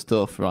this other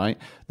stuff, right?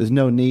 There's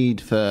no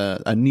need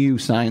for a new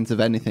science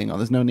of anything, or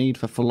there's no need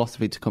for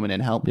philosophy to come in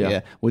and help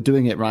here. We're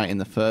doing it right in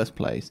the first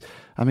place.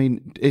 I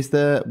mean,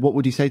 what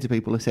would you say to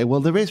people who say, well,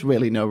 there is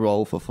really no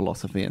role for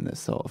philosophy in this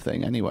sort of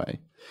thing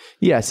anyway?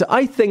 Yeah, so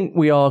I think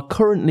we are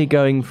currently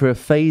going through a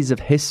phase of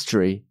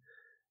history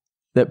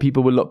that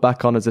people will look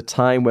back on as a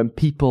time when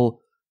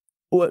people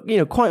were,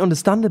 quite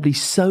understandably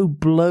so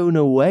blown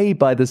away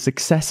by the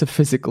success of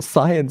physical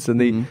science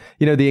and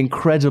the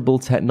incredible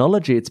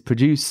technology it's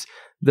produced,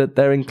 that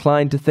they're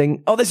inclined to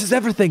think, oh, this is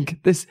everything.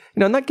 This,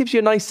 and that gives you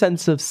a nice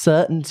sense of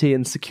certainty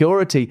and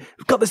security.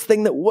 We've got this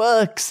thing that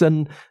works,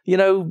 and,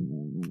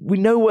 we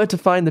know where to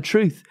find the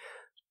truth.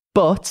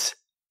 But,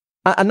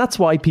 and that's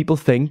why people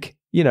think,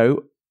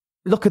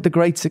 look at the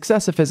great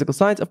success of physical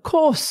science. Of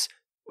course,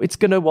 it's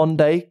going to one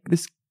day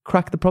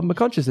crack the problem of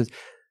consciousness.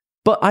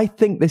 But I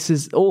think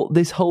this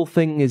whole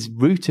thing is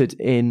rooted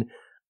in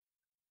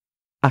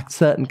a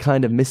certain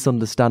kind of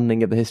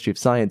misunderstanding of the history of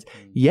science.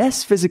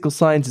 Yes, physical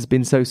science has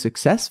been so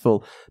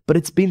successful, but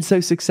it's been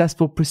so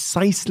successful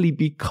precisely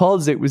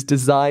because it was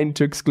designed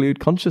to exclude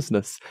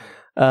consciousness.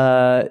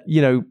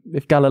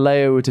 If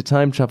Galileo were to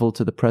time travel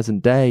to the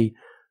present day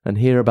and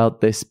hear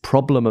about this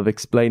problem of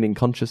explaining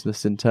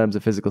consciousness in terms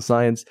of physical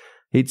science,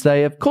 he'd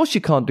say, of course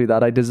you can't do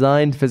that. I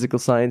designed physical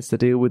science to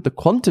deal with the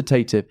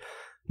quantitative,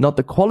 not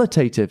the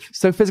qualitative.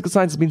 So physical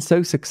science has been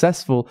so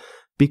successful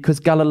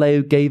because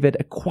Galileo gave it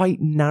a quite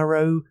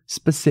narrow,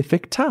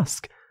 specific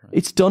task.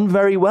 It's done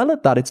very well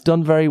at that. It's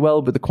done very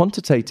well with the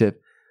quantitative.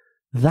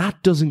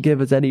 That doesn't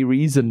give us any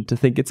reason to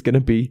think it's going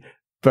to be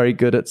very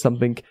good at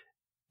something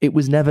it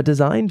was never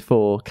designed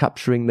for,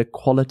 capturing the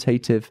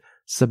qualitative,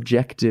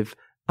 subjective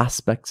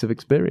aspects of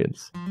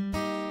experience.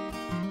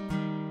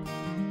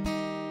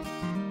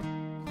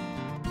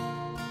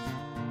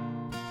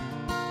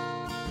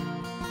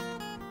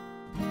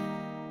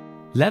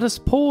 Let us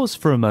pause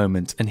for a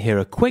moment and hear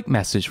a quick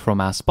message from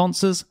our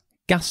sponsors,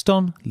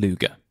 Gaston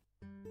Luger.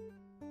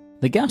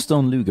 The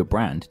Gaston Luga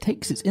brand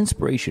takes its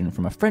inspiration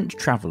from a French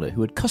traveller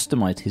who had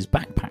customised his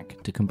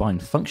backpack to combine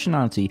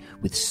functionality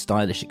with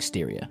stylish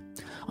exterior.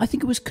 I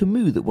think it was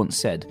Camus that once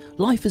said,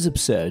 "Life is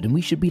absurd and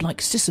we should be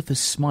like Sisyphus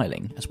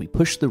smiling as we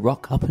push the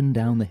rock up and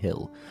down the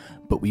hill."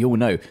 But we all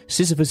know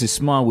Sisyphus'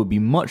 smile would be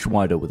much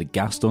wider with a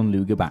Gaston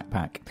Luga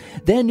backpack.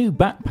 Their new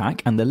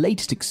backpack and the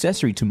latest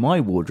accessory to my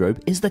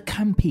wardrobe is the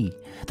Campi.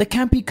 The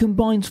Campi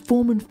combines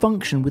form and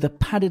function with a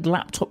padded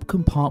laptop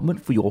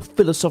compartment for your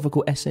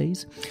philosophical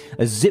essays,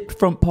 a zipped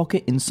front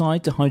pocket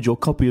inside to hide your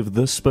copy of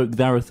Thus Spoke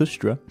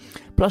Zarathustra,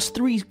 plus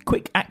 3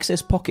 quick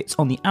access pockets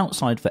on the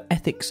outside for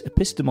ethics,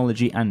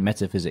 epistemology and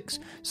metaphysics,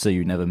 so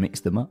you never mix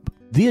them up.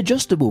 The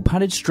adjustable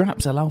padded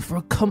straps allow for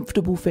a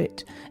comfortable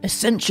fit,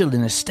 essential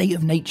in a state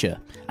of nature,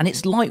 and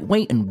its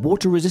lightweight and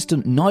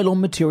water-resistant nylon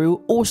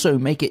material also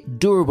make it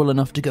durable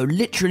enough to go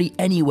literally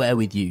anywhere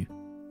with you.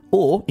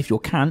 Or, if you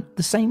can,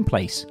 the same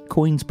place,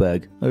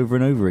 Coinsburg, over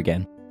and over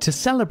again. To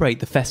celebrate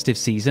the festive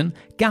season,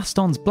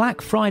 Gaston's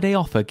Black Friday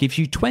offer gives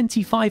you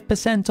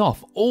 25%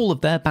 off all of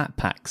their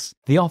backpacks.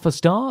 The offer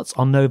starts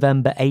on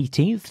November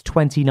 18th,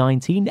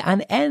 2019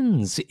 and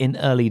ends in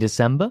early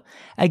December.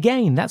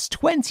 Again, that's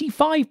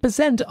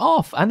 25%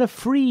 off and a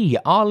free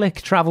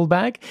Arlick travel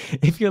bag.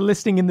 If you're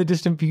listening in the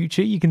distant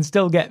future, you can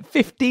still get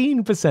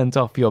 15%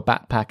 off your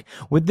backpack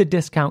with the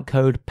discount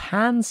code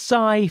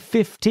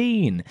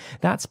PANSY15.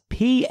 That's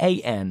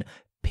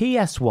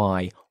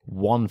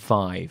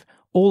PANPSY15.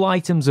 All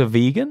items are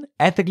vegan,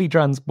 ethically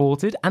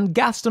transported, and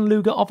Gaston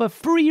Luga offer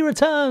free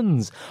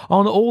returns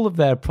on all of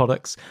their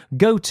products.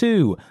 Go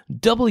to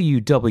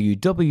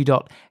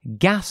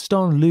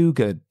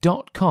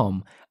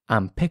www.gastonluga.com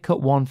and pick up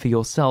one for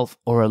yourself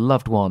or a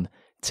loved one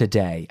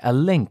today. A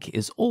link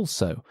is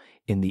also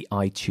in the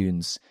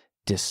iTunes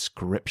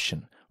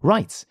description.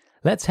 Right,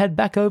 let's head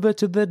back over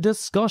to the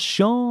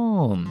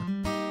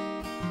discussion.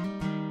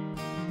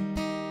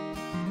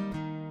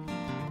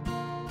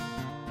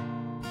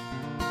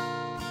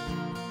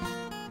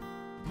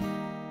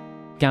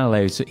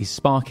 Galileo is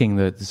sparking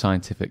the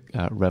scientific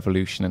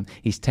revolution, and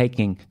he's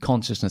taking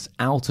consciousness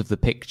out of the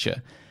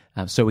picture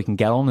so we can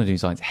get on and do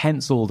science.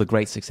 Hence all the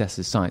great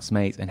successes science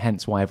made, and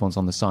hence why everyone's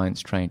on the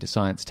science train to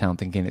Science Town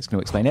thinking it's going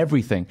to explain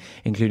everything,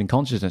 including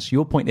consciousness.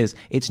 Your point is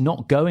it's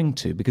not going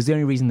to, because the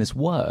only reason this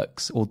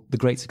works, or the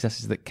great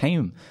successes that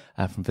came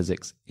from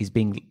physics, is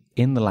being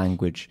in the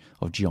language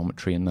of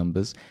geometry and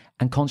numbers,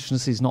 and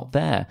consciousness is not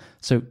there.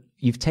 So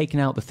you've taken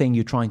out the thing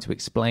you're trying to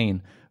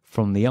explain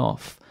from the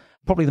off.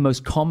 Probably the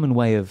most common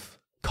way of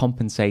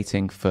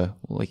compensating for,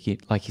 like you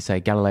say,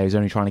 Galileo is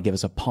only trying to give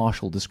us a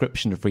partial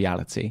description of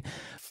reality.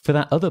 For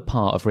that other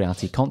part of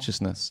reality,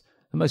 consciousness,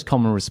 the most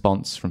common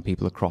response from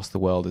people across the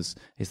world is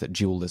that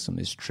dualism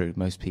is true.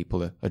 Most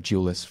people are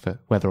dualists, for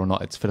whether or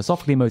not it's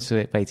philosophically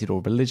motivated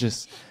or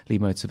religiously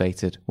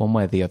motivated, one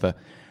way or the other.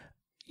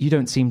 You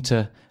don't seem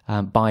to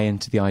buy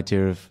into the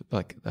idea of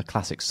like a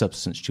classic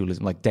substance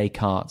dualism, like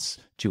Descartes'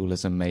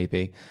 dualism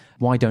maybe.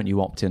 Why don't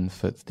you opt in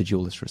for the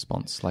dualist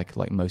response like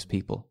most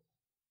people?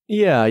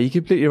 Yeah, you're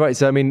completely right.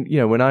 So, I mean,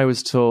 when I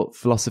was taught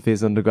philosophy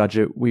as an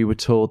undergraduate, we were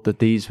taught that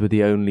these were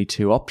the only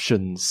two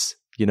options.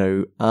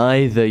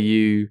 Either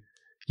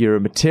you're a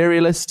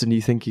materialist and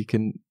you think you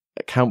can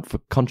account for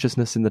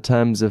consciousness in the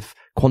terms of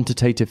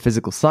quantitative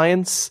physical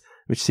science,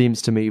 which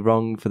seems to me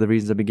wrong for the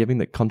reasons I've been giving,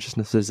 that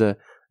consciousness is a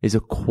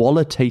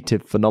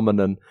qualitative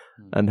phenomenon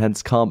and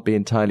hence can't be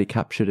entirely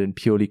captured in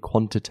purely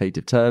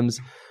quantitative terms.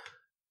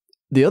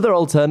 The other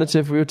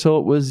alternative we were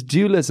taught was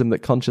dualism, that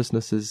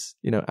consciousness is,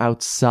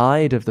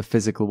 outside of the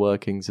physical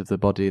workings of the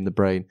body and the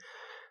brain.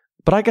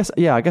 But I guess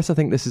I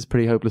think this is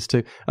pretty hopeless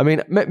too. I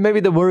mean, maybe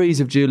the worries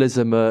of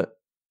dualism are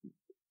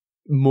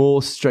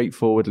more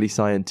straightforwardly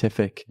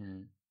scientific.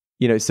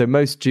 So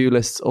most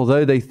dualists,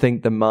 although they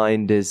think the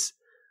mind is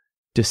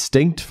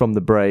distinct from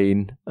the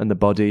brain and the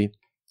body,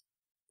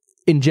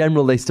 in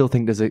general, they still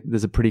think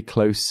there's a pretty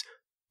close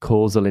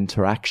causal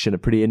interaction, a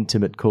pretty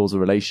intimate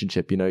causal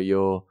relationship.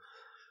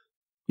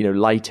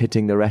 Light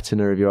hitting the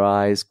retina of your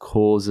eyes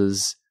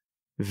causes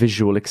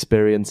visual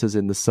experiences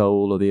in the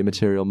soul or the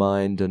immaterial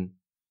mind, and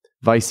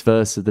vice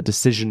versa. The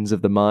decisions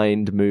of the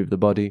mind move the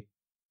body.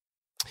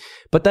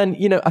 But then,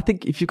 I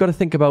think if you've got to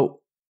think about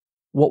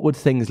what would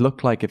things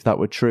look like if that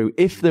were true,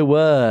 if there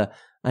were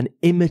an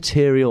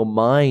immaterial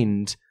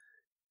mind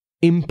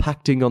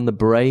impacting on the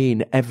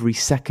brain every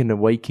second of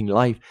waking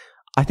life,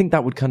 I think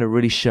that would kind of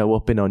really show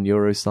up in our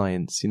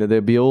neuroscience.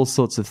 There'd be all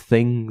sorts of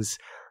things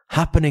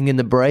happening in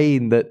the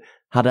brain that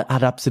had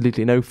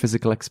absolutely no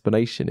physical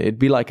explanation. It'd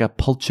be like a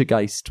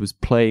poltergeist was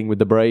playing with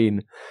the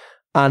brain.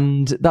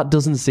 And that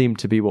doesn't seem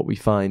to be what we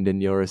find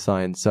in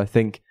neuroscience. So I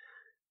think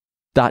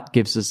that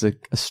gives us a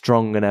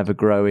strong and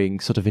ever-growing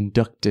sort of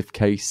inductive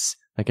case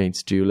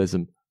against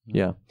dualism.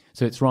 Yeah.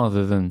 So it's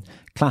rather than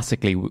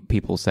classically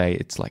people say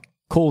it's like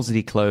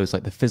causally closed,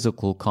 like the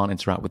physical can't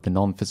interact with the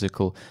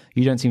non-physical.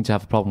 You don't seem to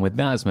have a problem with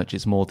that as much.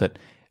 It's more that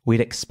we'd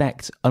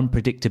expect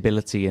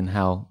unpredictability in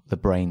how the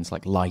brain's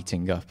like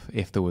lighting up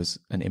if there was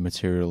an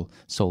immaterial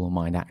soul or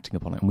mind acting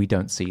upon it. And we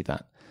don't see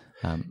that.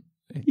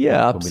 Yeah,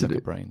 when we look absolutely.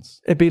 at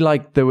brains. It'd be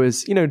like there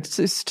was,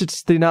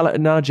 it's the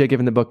analogy I give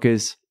in the book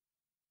is,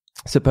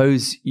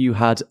 suppose you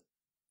had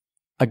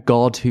a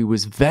god who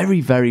was very,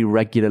 very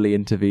regularly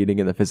intervening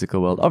in the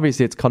physical world.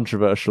 Obviously, it's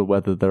controversial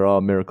whether there are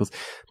miracles,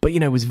 but,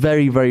 was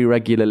very, very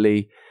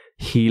regularly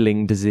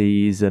healing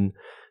disease. And,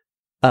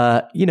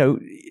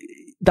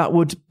 that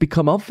would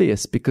become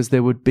obvious because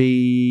there would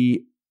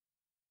be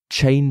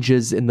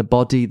changes in the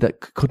body that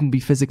couldn't be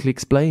physically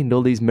explained,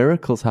 all these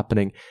miracles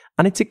happening.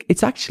 And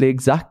it's actually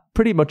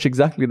pretty much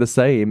exactly the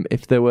same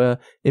if there were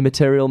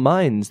immaterial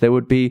minds. There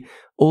would be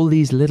all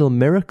these little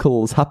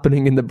miracles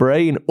happening in the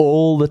brain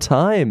all the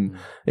time.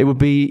 It would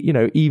be,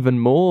 even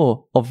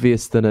more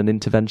obvious than an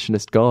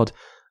interventionist God.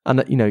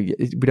 And,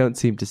 we don't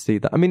seem to see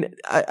that. I mean,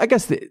 I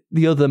guess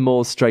the other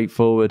more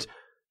straightforward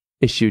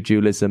issue,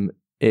 dualism,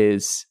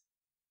 is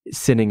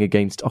sinning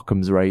against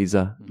Occam's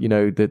razor.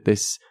 That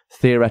this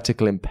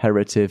theoretical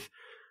imperative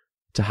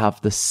to have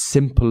the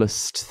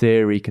simplest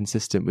theory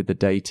consistent with the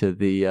data,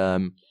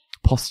 the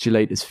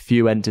postulate as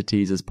few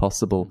entities as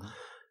possible,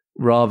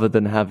 rather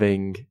than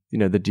having,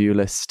 the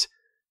dualist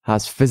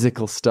has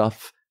physical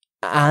stuff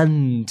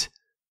and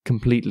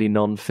completely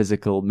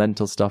non-physical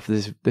mental stuff.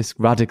 This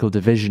radical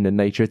division in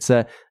nature.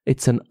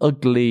 It's an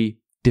ugly,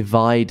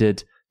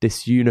 divided,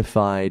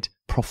 disunified,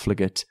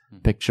 profligate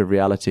picture of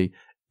reality.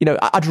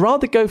 I'd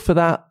rather go for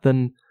that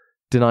than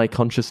deny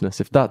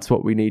consciousness if that's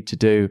what we need to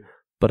do.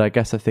 But I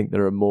guess I think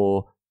there are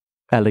more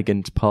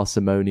elegant,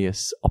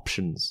 parsimonious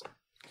options.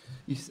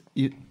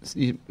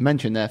 You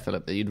mentioned there,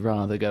 Philip, that you'd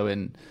rather go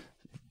in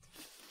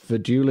for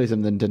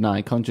dualism than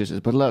deny consciousness.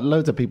 But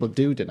loads of people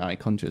do deny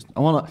consciousness.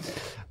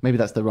 Maybe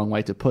that's the wrong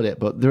way to put it,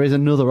 but there is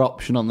another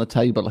option on the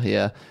table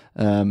here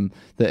that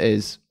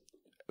is,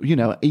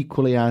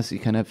 equally as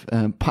kind of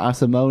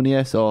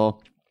parsimonious or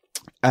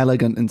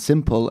elegant and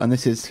simple, and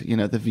this is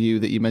the view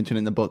that you mentioned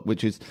in the book,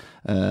 which is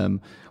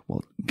Galen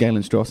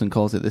Strawson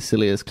calls it the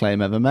silliest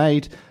claim ever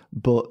made,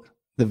 but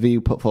the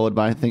view put forward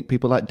by I think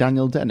people like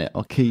Daniel Dennett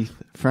or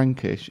Keith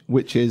Frankish,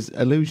 which is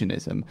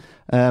illusionism.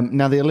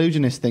 Now the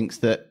illusionist thinks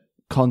that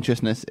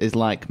consciousness is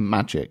like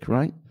magic,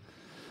 right?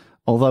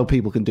 Although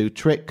people can do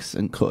tricks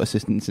and cut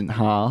assistants in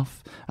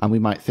half, and we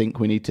might think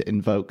we need to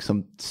invoke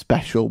some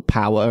special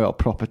power or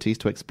properties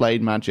to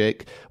explain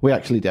magic, we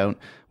actually don't.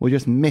 We're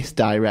just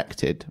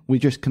misdirected. We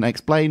just can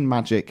explain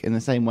magic in the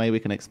same way we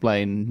can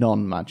explain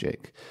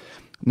non-magic.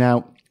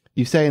 Now,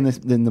 you say in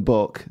the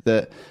book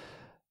that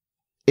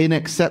in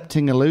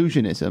accepting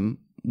illusionism,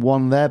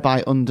 one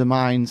thereby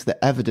undermines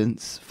the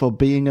evidence for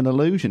being an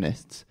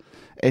illusionist.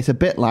 It's a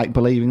bit like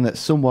believing that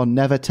someone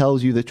never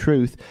tells you the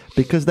truth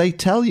because they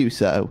tell you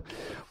so.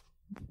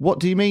 What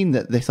do you mean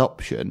that this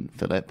option,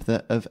 Philip,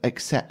 that of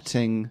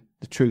accepting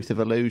the truth of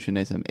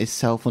illusionism is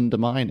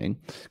self-undermining?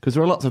 Because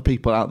there are lots of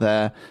people out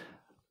there,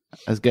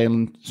 as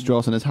Galen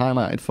Strawson has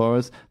highlighted for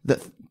us,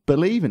 that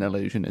believe in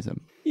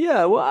illusionism.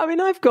 Yeah, well, I mean,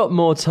 I've got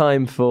more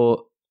time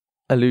for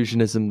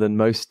illusionism than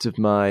most of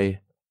my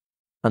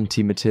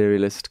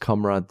anti-materialist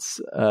comrades.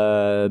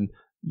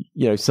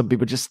 Some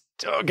people just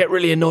get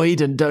really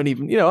annoyed and don't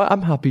even,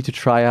 I'm happy to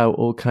try out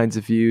all kinds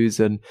of views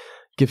and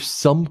give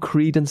some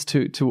credence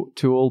to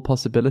all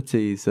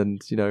possibilities.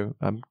 And,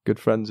 I'm good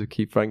friends with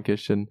Keith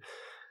Frankish and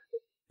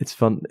it's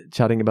fun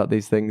chatting about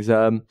these things.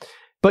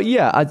 But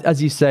yeah,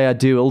 as you say, I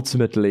do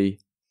ultimately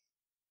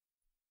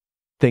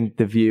think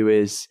the view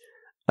is,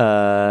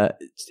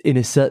 in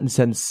a certain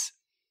sense,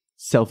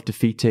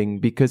 self-defeating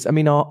because,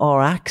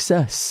 our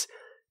access.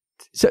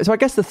 So I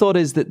guess the thought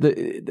is that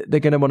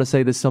they're going to want to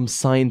say there's some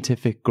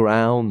scientific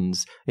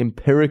grounds,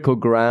 empirical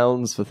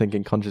grounds for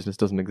thinking consciousness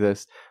doesn't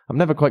exist. I'm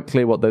never quite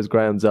clear what those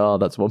grounds are.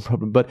 That's one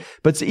problem.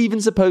 But even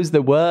suppose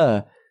there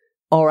were,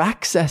 our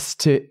access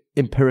to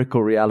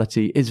empirical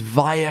reality is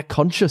via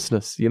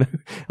consciousness.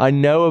 I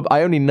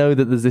only know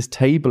that there's this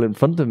table in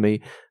front of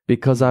me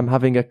because I'm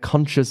having a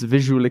conscious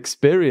visual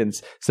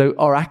experience. So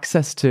our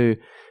access to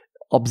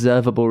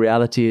observable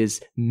reality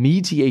is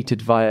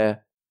mediated via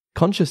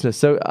consciousness.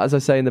 So as I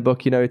say in the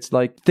book, it's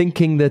like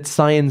thinking that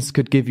science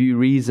could give you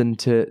reason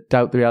to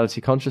doubt the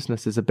reality of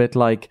consciousness is a bit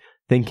like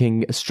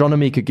thinking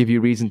astronomy could give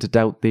you reason to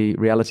doubt the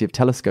reality of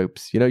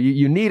telescopes.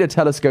 You need a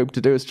telescope to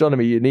do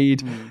astronomy. You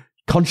need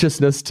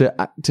consciousness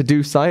to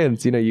do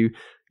science.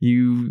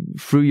 You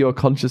through your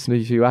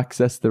consciousness, you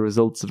access the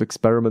results of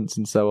experiments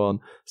and so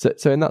on.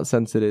 So in that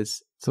sense, it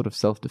is sort of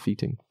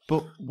self-defeating.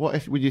 But what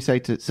if would you say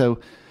to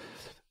so?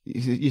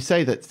 You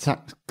say that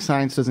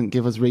science doesn't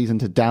give us reason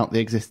to doubt the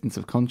existence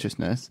of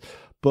consciousness,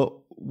 but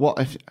what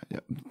if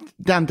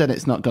Dan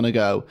Dennett's not going to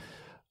go,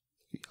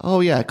 oh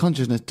yeah,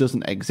 consciousness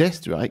doesn't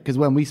exist, right? Because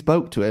when we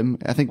spoke to him,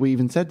 I think we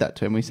even said that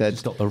to him. We said,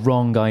 he's got the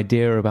wrong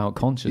idea about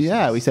consciousness.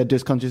 Yeah, we said,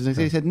 does consciousness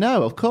exist? He said,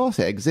 no, of course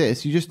it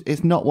exists.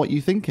 It's not what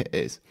you think it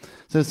is.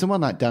 So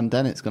someone like Dan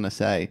Dennett's going to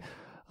say,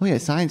 oh yeah,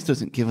 science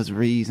doesn't give us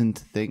reason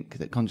to think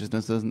that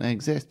consciousness doesn't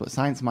exist, but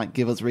science might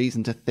give us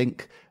reason to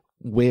think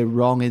we're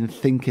wrong in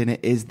thinking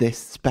it is this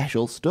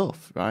special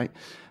stuff, right?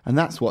 And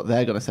that's what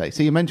they're going to say.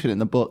 So you mentioned in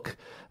the book,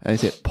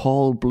 is it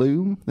Paul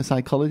Bloom, the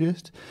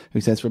psychologist, who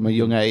says from a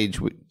young age,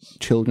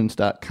 children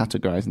start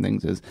categorizing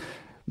things as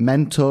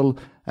mental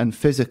and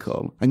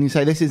physical. And you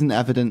say this isn't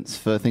evidence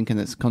for thinking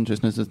that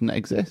consciousness doesn't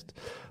exist.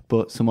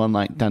 But someone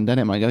like Dan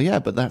Dennett might go, yeah,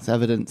 but that's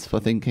evidence for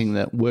thinking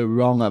that we're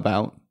wrong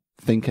about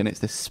thinking it's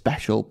this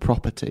special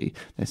property,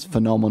 this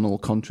phenomenal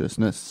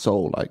consciousness,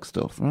 soul-like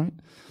stuff, right?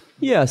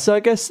 Yeah, so I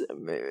guess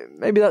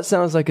maybe that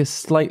sounds like a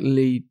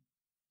slightly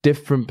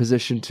different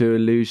position to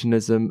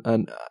illusionism,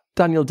 and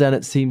Daniel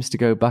Dennett seems to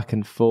go back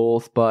and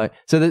forth by...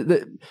 So,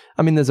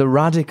 there's a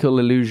radical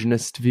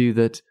illusionist view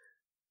that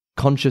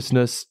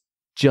consciousness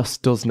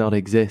just does not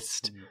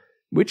exist,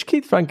 which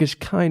Keith Frankish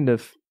kind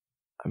of...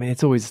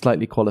 it's always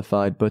slightly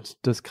qualified, but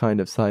does kind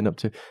of sign up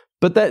to.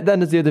 But then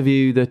there's the other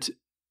view that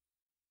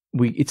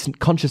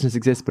consciousness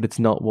exists, but it's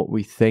not what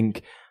we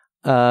think.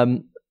 I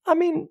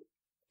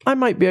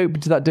might be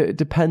open to that. It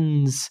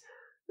depends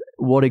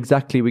what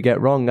exactly we get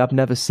wrong. I've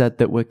never said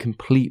that we're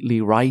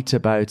completely right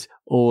about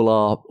all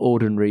our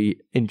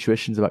ordinary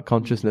intuitions about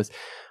consciousness.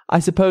 I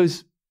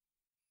suppose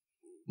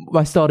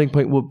my starting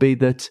point would be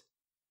that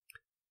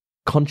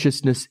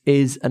consciousness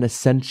is an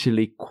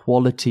essentially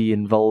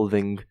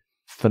quality-involving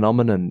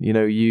phenomenon.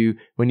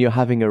 When you're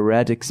having a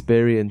red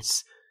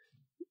experience,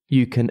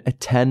 you can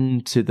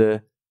attend to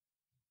the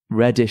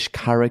reddish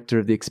character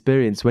of the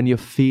experience. When you're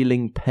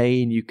feeling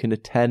pain, you can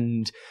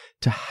attend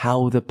to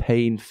how the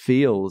pain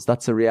feels.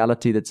 That's a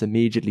reality that's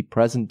immediately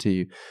present to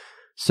you.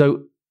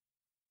 So,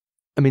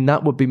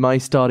 that would be my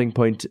starting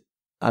point.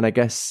 And I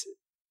guess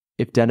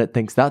if Dennett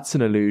thinks that's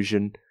an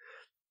illusion,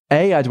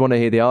 I'd want to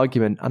hear the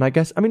argument. And I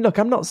guess, look,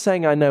 I'm not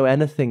saying I know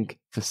anything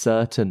for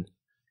certain,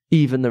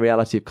 even the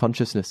reality of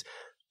consciousness,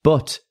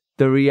 but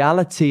the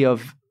reality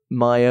of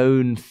my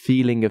own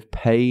feeling of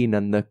pain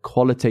and the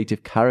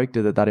qualitative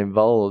character that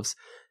involves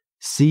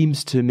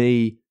seems to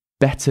me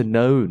better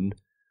known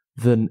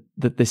than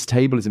that this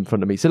table is in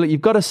front of me. So look, you've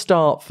got to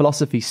start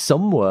philosophy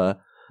somewhere.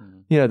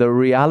 The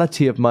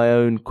reality of my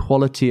own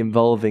quality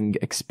involving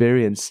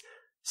experience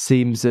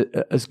seems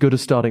as good a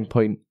starting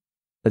point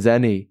as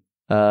any.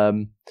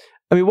 One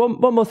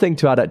more thing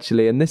to add,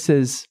 actually, and this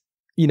is,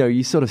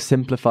 you sort of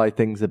simplify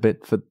things a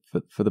bit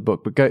for the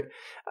book, but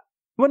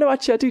well, no,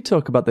 actually, I do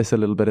talk about this a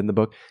little bit in the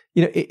book.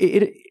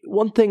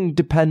 One thing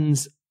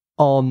depends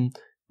on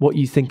what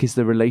you think is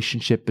the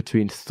relationship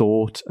between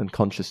thought and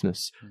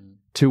consciousness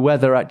to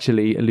whether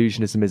actually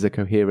illusionism is a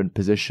coherent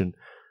position.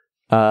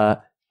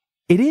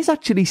 It is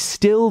actually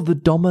still the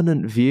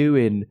dominant view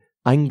in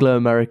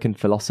Anglo-American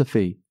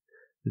philosophy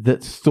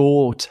that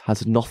thought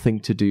has nothing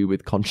to do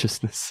with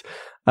consciousness.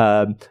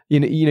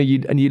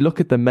 You look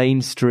at the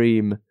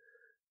mainstream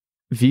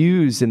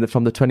views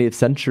from the 20th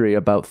century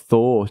about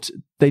thought,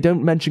 they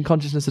don't mention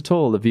consciousness at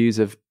all. The views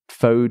of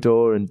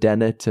Fodor and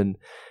Dennett and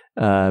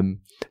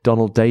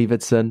Donald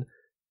Davidson.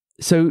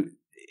 So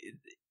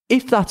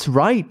if that's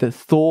right, that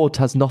thought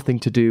has nothing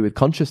to do with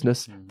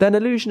consciousness, then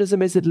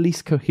illusionism is at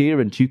least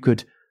coherent. You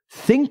could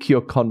think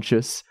you're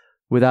conscious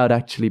without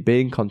actually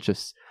being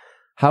conscious.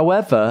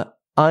 However,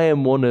 I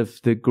am one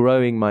of the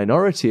growing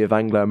minority of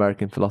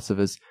Anglo-American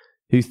philosophers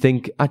who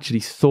think actually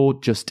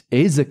thought just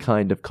is a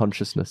kind of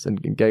consciousness, and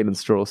Galen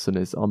Strawson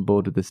is on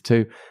board with this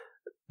too.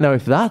 Now,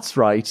 if that's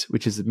right,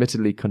 which is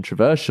admittedly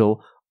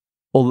controversial,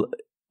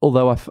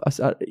 although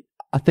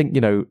I think,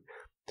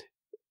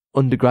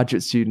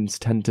 undergraduate students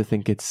tend to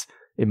think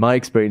in my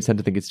experience,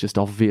 it's just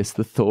obvious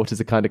that thought is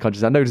a kind of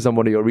consciousness. I noticed on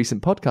one of your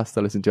recent podcasts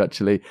I listened to,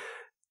 actually,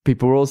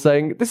 people were all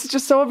saying, this is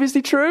just so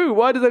obviously true.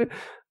 Why do they...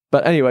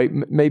 But anyway,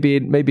 maybe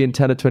in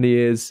 10 or 20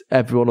 years,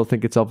 everyone will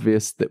think it's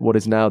obvious that what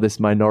is now this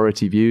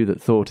minority view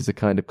that thought is a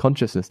kind of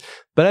consciousness.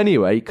 But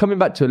anyway, coming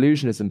back to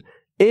illusionism,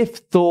 if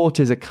thought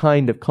is a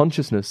kind of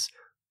consciousness,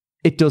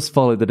 it does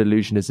follow that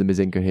illusionism is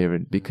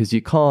incoherent, because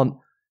you can't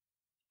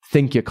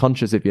think you're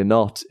conscious if you're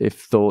not,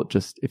 if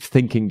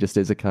thinking just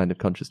is a kind of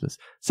consciousness.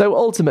 So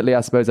ultimately,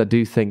 I suppose I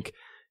do think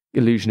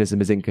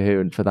illusionism is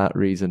incoherent for that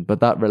reason,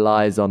 but that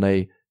relies on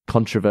a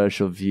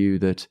controversial view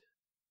that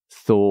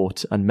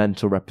thought and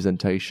mental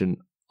representation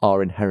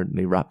are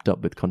inherently wrapped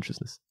up with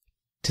consciousness.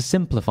 To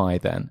simplify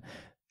then,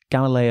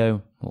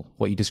 Galileo, or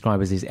what you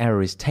describe as his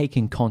error, is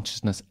taking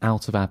consciousness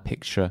out of our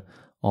picture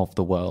of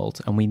the world,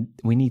 and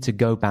we need to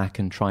go back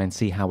and try and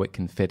see how it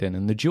can fit in.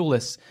 And the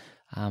dualist,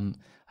 I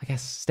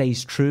guess,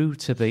 stays true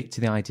to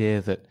the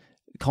idea that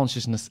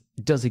consciousness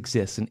does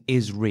exist and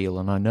is real,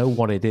 and I know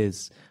what it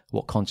is,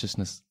 what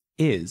consciousness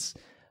is,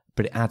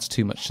 but it adds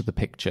too much to the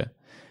picture.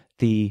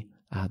 The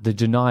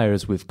denier,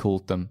 as we've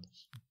called them,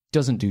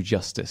 doesn't do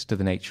justice to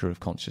the nature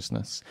of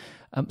consciousness.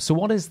 So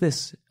what is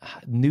this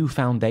new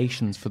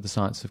foundations for the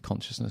science of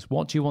consciousness?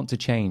 What do you want to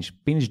change?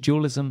 Being as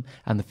dualism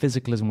and the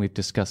physicalism we've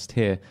discussed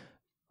here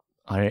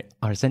are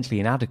essentially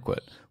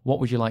inadequate, what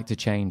would you like to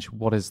change?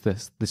 What is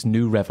this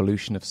new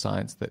revolution of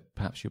science that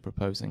perhaps you're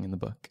proposing in the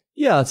book?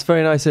 Yeah, that's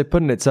very nice way of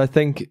putting it. So I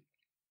think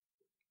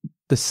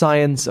the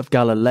science of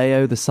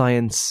Galileo, the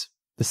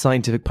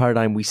scientific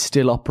paradigm we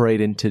still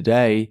operate in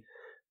today,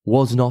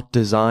 was not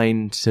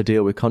designed to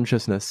deal with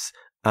consciousness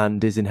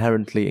and is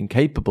inherently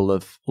incapable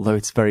of, although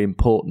it's a very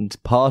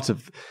important part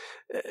of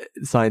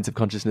science of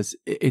consciousness,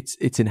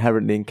 it's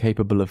inherently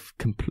incapable of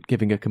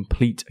giving a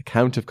complete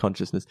account of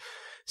consciousness.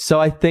 So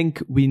I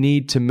think we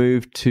need to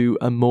move to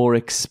a more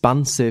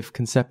expansive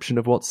conception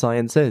of what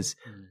science is.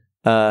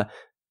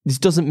 This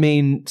doesn't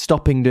mean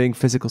stopping doing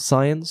physical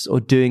science or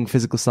doing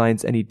physical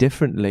science any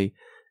differently.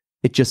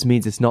 It just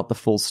means it's not the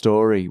full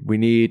story. We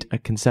need a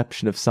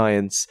conception of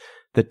science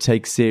that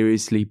takes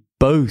seriously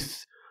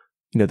both,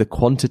 the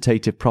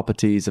quantitative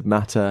properties of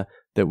matter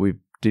that we've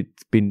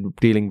been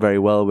dealing very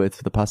well with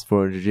for the past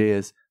 400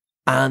 years,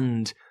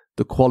 and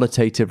the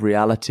qualitative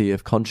reality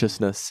of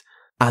consciousness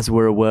as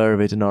we're aware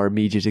of it in our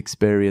immediate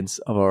experience,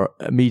 of our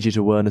immediate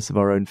awareness of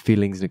our own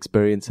feelings and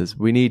experiences.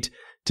 We need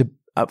to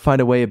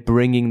find a way of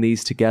bringing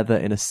these together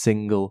in a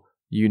single,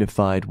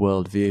 unified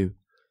worldview.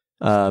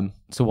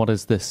 So what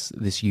is this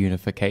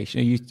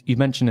unification? You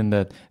mentioned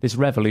in this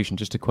revolution,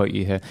 just to quote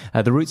you here,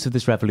 the roots of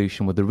this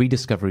revolution were the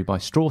rediscovery by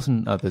Strauss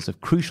and others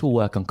of crucial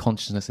work on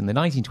consciousness in the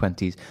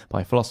 1920s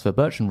by philosopher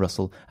Bertrand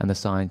Russell and the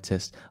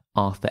scientist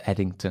Arthur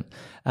Eddington.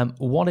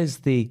 What is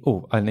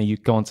I know you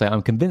go on to say,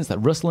 I'm convinced that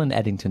Russell and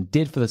Eddington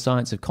did for the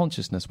science of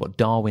consciousness what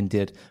Darwin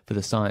did for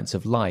the science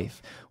of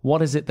life.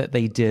 What is it that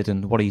they did,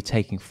 and what are you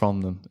taking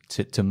from them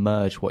to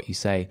merge what you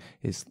say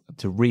is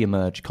to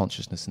re-emerge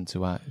consciousness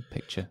into our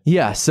picture?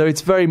 Yeah, so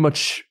it's very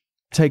much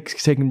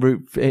taking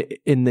root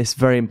in this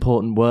very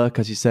important work,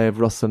 as you say,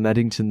 of Russell and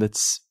Eddington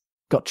that's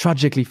got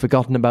tragically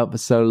forgotten about for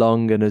so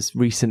long and has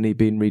recently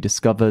been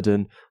rediscovered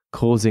and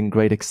causing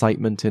great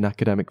excitement in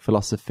academic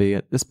philosophy.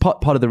 That's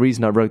part of the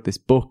reason I wrote this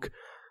book,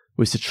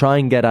 was to try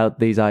and get out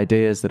these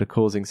ideas that are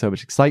causing so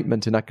much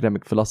excitement in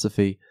academic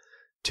philosophy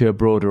to a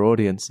broader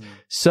audience.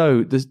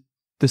 So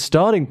the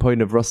starting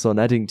point of Russell and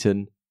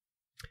Eddington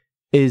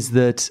is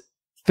that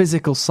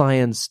physical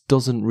science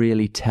doesn't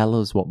really tell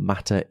us what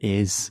matter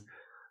is.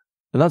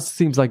 And that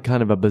seems like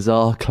kind of a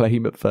bizarre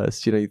claim at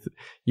first.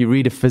 You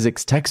read a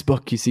physics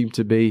textbook, you seem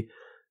to be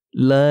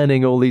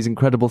learning all these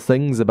incredible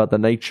things about the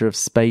nature of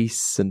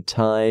space and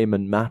time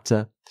and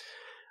matter.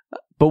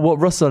 But what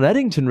Russell and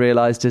Eddington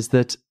realized is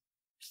that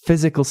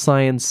physical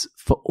science,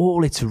 for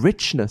all its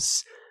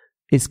richness,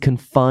 is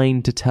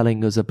confined to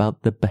telling us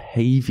about the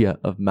behavior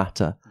of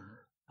matter,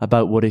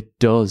 about what it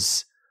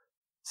does.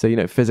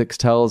 So, physics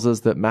tells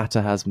us that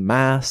matter has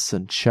mass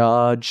and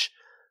charge.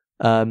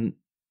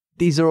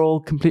 These are all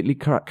completely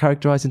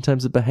characterized in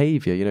terms of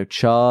behavior.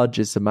 Charge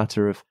is a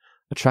matter of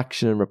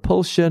attraction and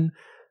repulsion.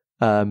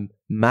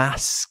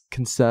 Mass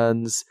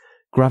concerns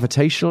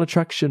gravitational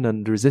attraction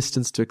and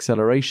resistance to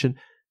acceleration.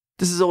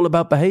 This is all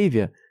about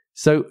behavior.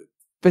 So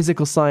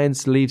physical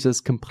science leaves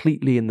us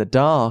completely in the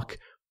dark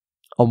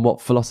on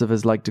what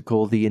philosophers like to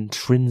call the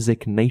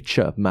intrinsic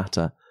nature of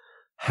matter,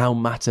 how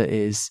matter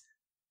is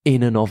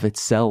in and of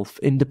itself,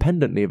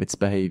 independently of its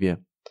behavior.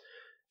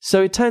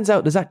 So it turns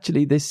out there's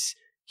actually this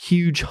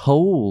huge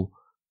hole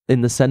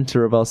in the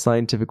center of our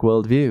scientific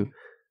worldview.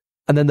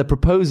 And then the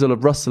proposal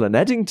of Russell and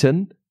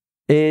Eddington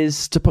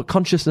is to put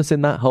consciousness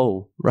in that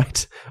hole,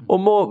 right? Or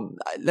more,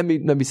 let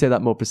me say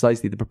that more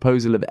precisely. The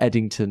proposal of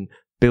Eddington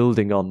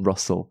building on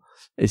Russell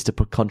is to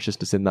put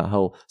consciousness in that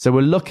hole. So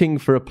we're looking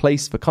for a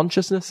place for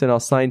consciousness in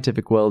our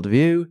scientific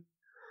worldview.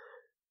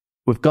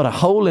 We've got a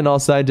hole in our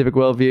scientific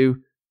worldview.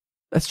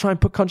 Let's try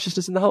and put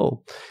consciousness in the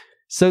hole.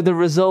 So the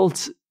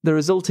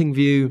resulting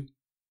view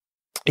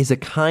is a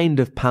kind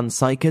of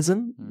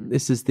panpsychism.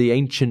 This is the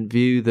ancient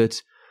view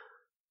that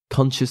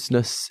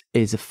consciousness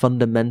is a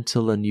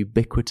fundamental and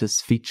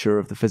ubiquitous feature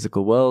of the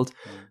physical world.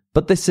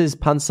 But this is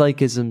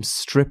panpsychism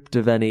stripped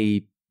of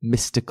any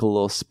mystical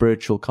or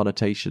spiritual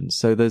connotations.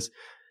 So there's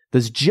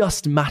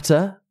just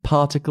matter,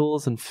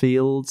 particles and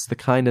fields, the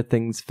kind of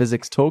things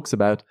physics talks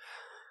about.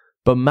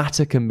 But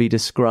matter can be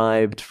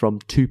described from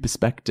two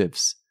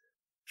perspectives.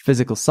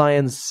 Physical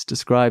science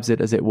describes it,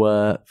 as it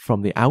were,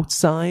 from the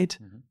outside,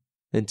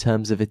 in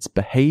terms of its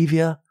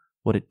behavior,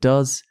 what it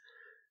does.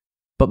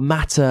 But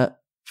matter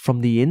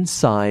from the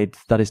inside,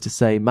 that is to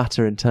say,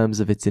 matter in terms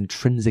of its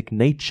intrinsic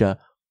nature,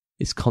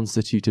 is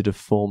constituted of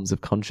forms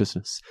of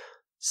consciousness.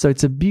 So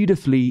it's a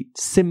beautifully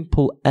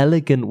simple,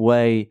 elegant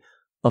way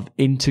of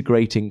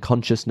integrating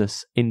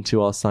consciousness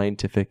into our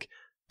scientific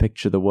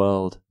picture of the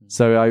world.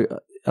 So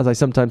as I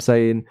sometimes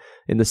say, in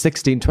the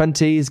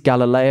 1620s,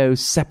 Galileo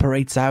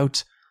separates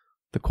out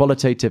the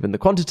qualitative and the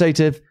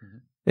quantitative.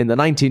 In the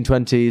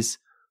 1920s,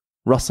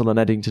 Russell and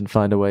Eddington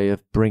find a way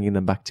of bringing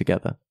them back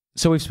together.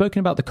 So we've spoken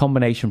about the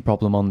combination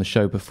problem on the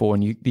show before,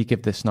 and you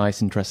give this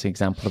nice, interesting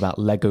example about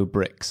Lego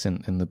bricks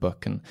in the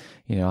book. And,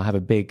 I have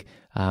a big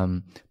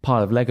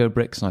pile of Lego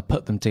bricks, and I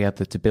put them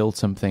together to build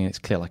something. And it's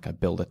clear like I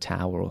build a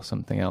tower or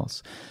something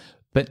else.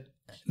 But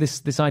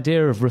this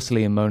idea of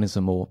Russellian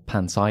monism or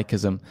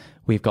panpsychism,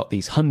 we've got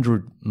these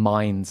 100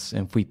 minds,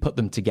 and if we put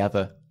them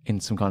together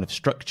in some kind of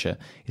structure,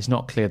 it's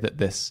not clear that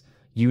this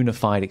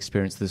unified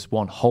experience, this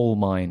one whole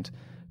mind,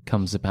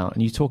 comes about.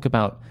 And you talk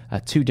about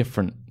two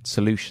different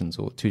solutions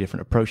or two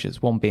different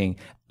approaches, one being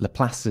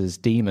Laplace's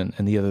demon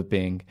and the other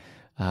being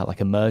like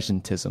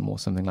emergentism or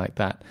something like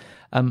that.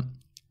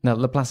 Now,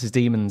 Laplace's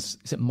demons,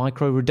 is it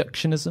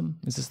micro-reductionism?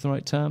 Is this the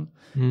right term?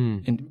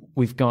 And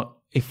we've got,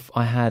 if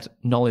I had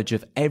knowledge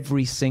of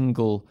every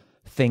single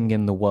thing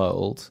in the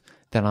world,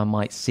 then I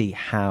might see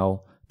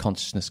how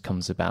consciousness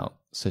comes about.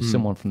 So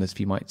someone from this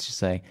view might just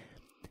say,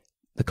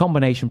 the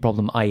combination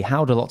problem, i.e.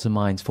 how do lots of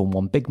minds form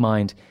one big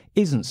mind,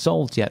 isn't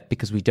solved yet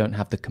because we don't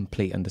have the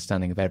complete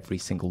understanding of every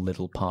single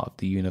little part of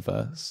the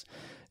universe.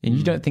 And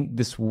you don't think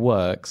this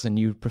works, and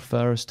you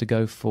prefer us to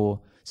go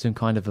for some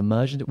kind of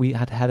emergent. We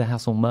had a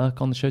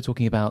Hassel-Merck on the show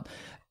talking about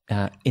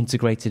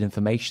integrated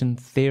information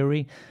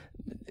theory.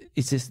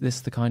 Is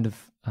this the kind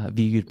of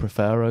view you'd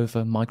prefer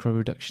over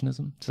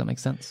micro-reductionism? Does that make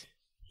sense?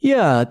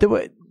 Yeah.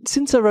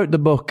 Since I wrote the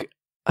book,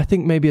 I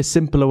think maybe a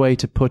simpler way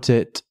to put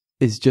it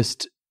is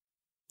just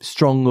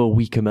strong or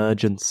weak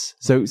emergence.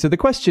 So the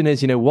question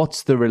is,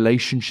 what's the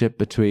relationship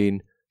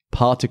between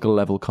particle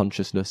level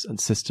consciousness and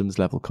systems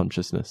level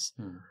consciousness?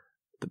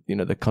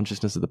 The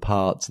consciousness of the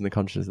parts and the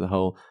consciousness of the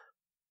whole.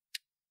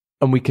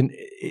 And we can,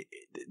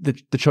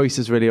 the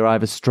choices really are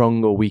either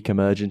strong or weak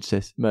emergence.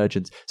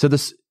 So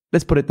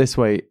let's put it this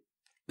way.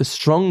 The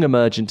strong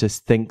emergentist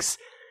thinks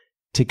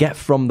to get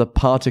from the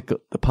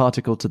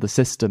particle to the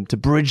system, to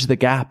bridge the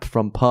gap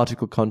from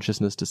particle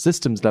consciousness to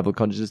systems level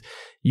consciousness,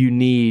 you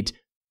need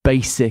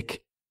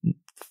basic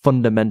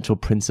fundamental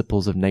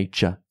principles of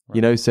nature.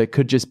 Right. So it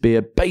could just be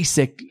a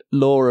basic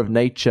law of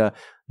nature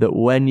that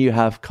when you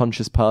have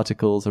conscious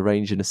particles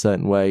arranged in a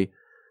certain way,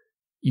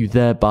 you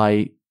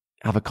thereby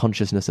have a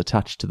consciousness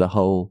attached to the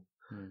whole.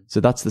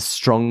 So that's the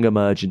strong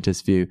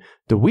emergentist view.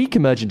 The weak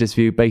emergentist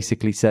view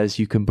basically says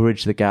you can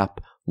bridge the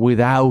gap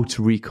without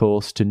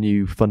recourse to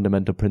new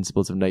fundamental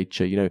principles of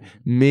nature.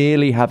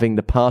 Merely having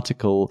the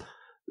particle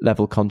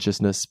level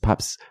consciousness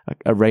perhaps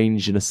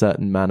arranged in a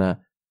certain manner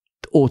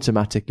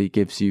automatically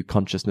gives you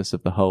consciousness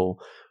of the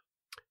whole.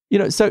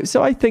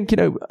 So I think,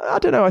 I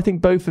don't know, I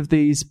think both of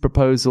these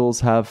proposals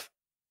have,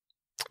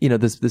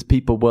 there's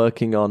people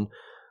working on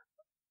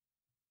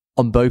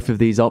both of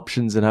these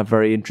options and have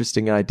very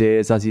interesting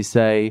ideas. As you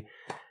say,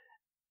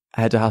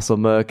 Hedda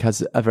Hassel-Merck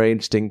has a very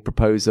interesting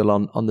proposal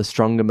on the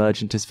strong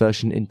emergentist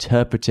version,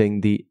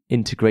 interpreting the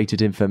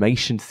integrated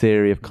information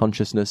theory of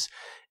consciousness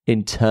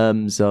in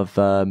terms of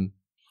a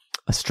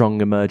strong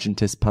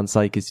emergentist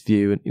panpsychist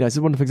view. And, it's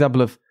a wonderful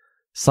example of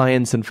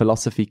science and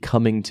philosophy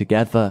coming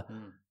together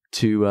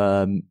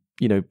to,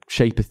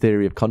 shape a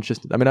theory of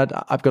consciousness. I mean,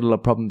 I've got a lot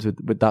of problems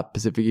with that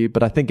specific view,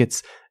 but I think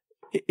it's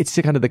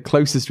kind of the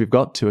closest we've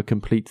got to a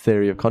complete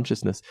theory of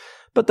consciousness.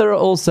 But there are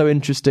also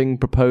interesting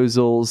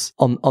proposals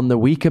on the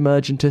weak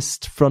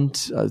emergentist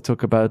front. I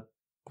talk about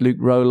Luke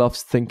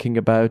Roloff's thinking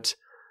about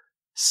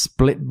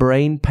split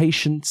brain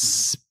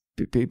patients,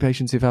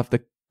 patients who have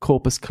the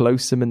corpus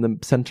callosum in the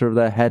center of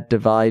their head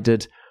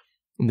divided.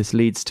 And this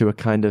leads to a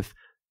kind of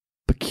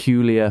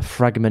peculiar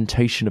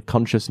fragmentation of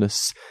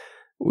consciousness,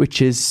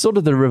 which is sort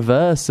of the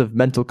reverse of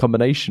mental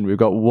combination. We've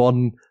got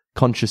one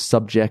conscious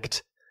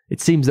subject. It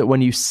seems that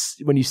when you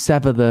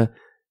sever the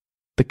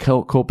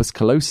corpus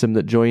callosum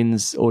that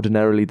joins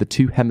ordinarily the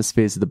two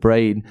hemispheres of the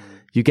brain,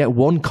 you get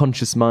one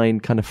conscious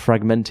mind kind of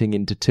fragmenting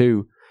into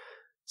two.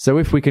 So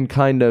if we can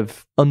kind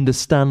of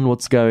understand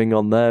what's going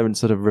on there and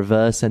sort of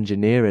reverse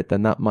engineer it,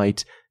 then that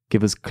might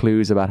give us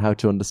clues about how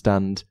to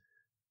understand,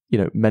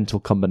 mental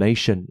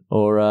combination.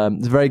 Or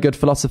there's a very good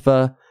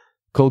philosopher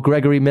called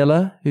Gregory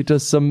Miller who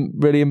does some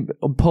really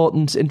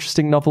important,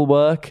 interesting novel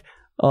work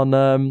on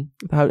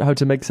how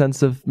to make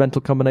sense of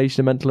mental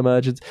combination and mental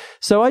emergence.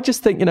 So I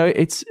just think,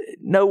 it's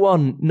no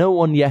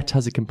one yet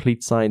has a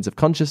complete science of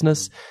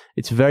consciousness.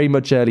 It's very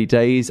much early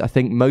days. I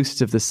think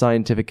most of the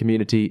scientific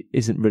community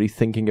isn't really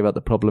thinking about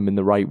the problem in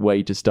the right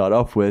way to start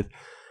off with.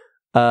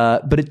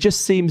 But it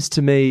just seems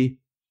to me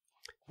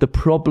the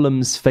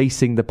problems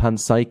facing the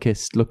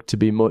panpsychist look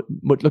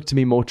to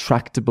me more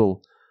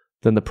tractable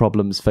than the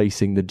problems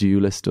facing the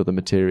dualist or the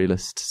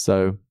materialist.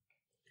 So,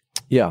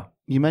 yeah.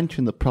 You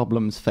mentioned the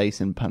problems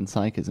facing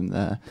panpsychism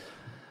there,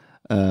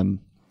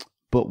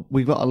 but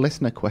we've got a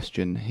listener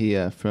question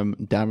here from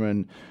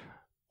Darren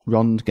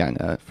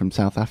Rondganger from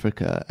South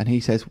Africa, and he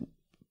says,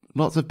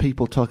 lots of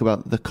people talk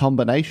about the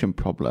combination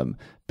problem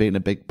being a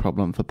big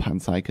problem for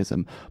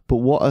panpsychism, but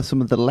what are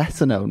some of the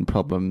lesser-known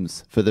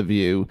problems for the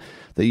view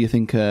that you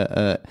think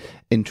are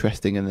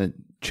interesting and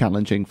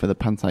challenging for the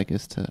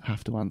panpsychist to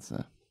have to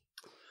answer?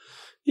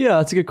 Yeah,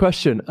 that's a good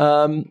question.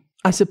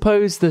 I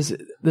suppose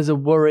there's a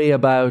worry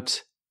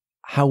about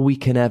how we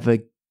can ever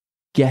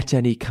get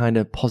any kind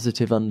of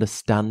positive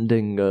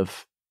understanding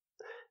of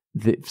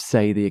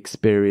the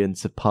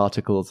experience of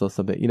particles or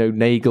something.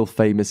 Nagel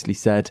famously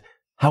said,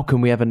 how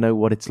can we ever know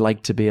what it's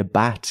like to be a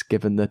bat,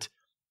 given that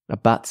a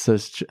bat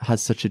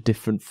has such a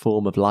different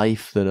form of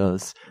life than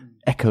us,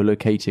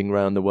 echolocating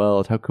around the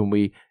world? How can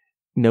we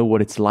know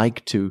what it's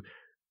like to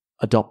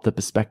adopt the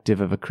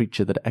perspective of a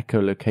creature that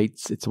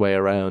echolocates its way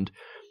around?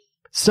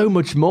 So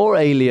much more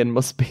alien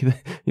must be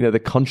the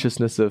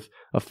consciousness of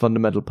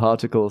fundamental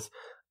particles.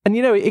 And,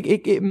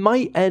 it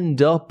might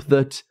end up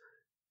that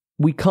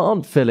we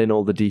can't fill in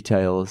all the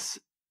details.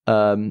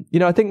 I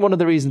think one of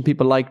the reasons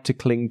people like to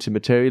cling to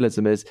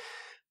materialism is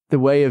the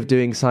way of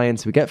doing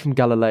science we get from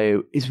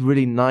Galileo is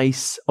really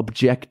nice,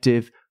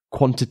 objective,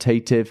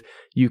 quantitative.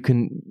 You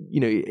can,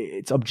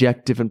 it's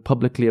objective and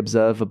publicly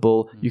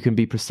observable. You can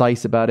be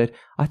precise about it.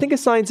 I think a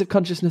science of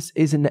consciousness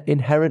is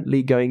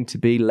inherently going to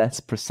be less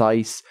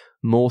precise,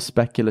 more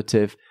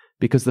speculative,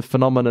 because the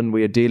phenomenon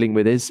we are dealing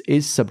with is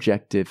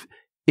subjective,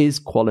 is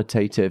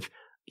qualitative.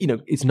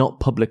 It's not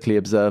publicly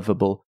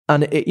observable.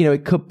 And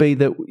it could be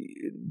that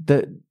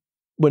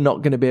we're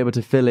not going to be able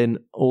to fill in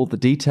all the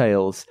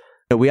details.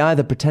 We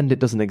either pretend it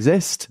doesn't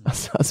exist,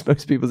 as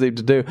most people seem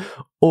to do,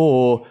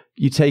 or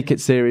you take it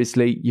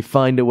seriously, you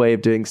find a way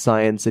of doing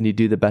science and you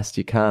do the best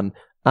you can.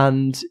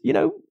 And,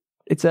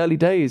 it's early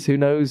days. Who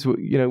knows?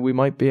 We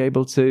might be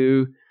able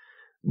to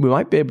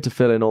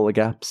fill in all the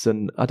gaps.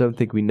 And I don't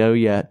think we know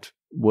yet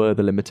where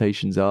the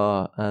limitations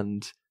are.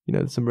 And,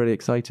 there's some really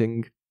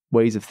exciting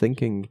ways of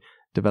thinking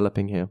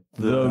developing here.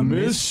 The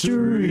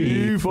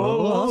Mystery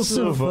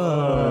Philosopher.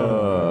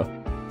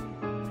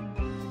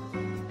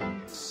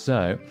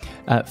 So,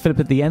 Philip,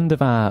 at the end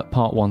of our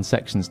part 1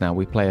 sections now,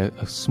 we play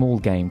a small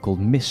game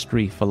called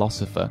Mystery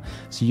Philosopher.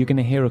 So you're going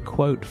to hear a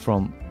quote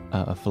from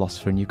a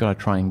philosopher, and you've got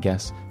to try and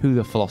guess who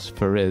the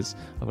philosopher is.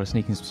 I've got a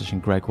sneaking suspicion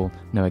Greg will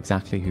know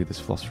exactly who this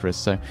philosopher is.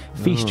 So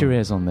feast your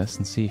ears on this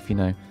and see if you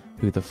know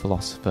who the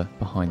philosopher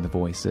behind the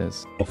voice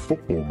is. A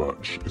football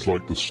match is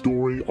like the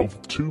story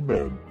of two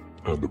men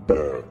and a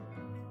bear.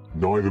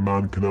 Neither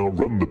man can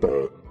outrun the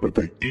bear, but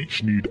they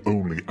each need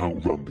only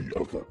outrun the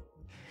other.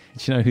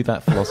 Do you know who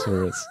that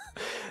philosopher is?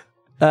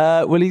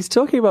 Well, he's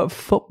talking about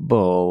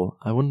football.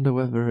 I wonder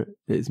whether it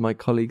is my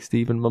colleague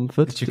Stephen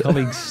Mumford. It's your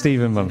colleague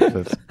Stephen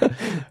Mumford.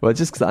 Well,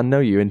 just because I know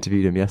you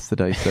interviewed him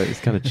yesterday, so it's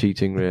kind of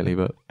cheating, really.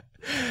 But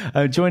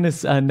join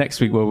us next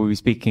week where we'll be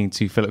speaking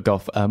to Philip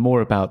Goff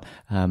more about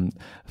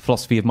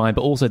philosophy of mind,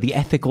 but also the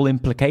ethical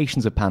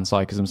implications of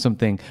panpsychism,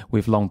 something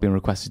we've long been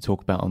requested to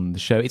talk about on the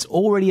show. It's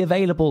already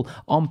available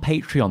on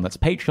Patreon. That's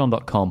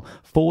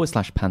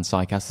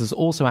patreon.com/panpsychast. There's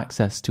also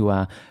access to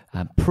our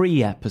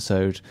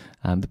pre-episode,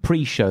 the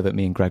pre-show that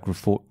me and Greg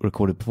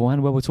recorded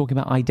beforehand, where we're talking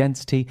about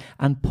identity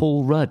and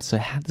Paul Rudd. So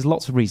there's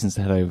lots of reasons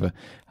to head over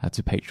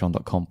to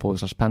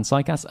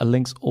patreon.com/panpsychast. A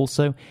link's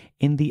also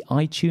in the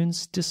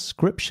iTunes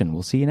description.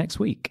 We'll see you next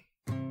week.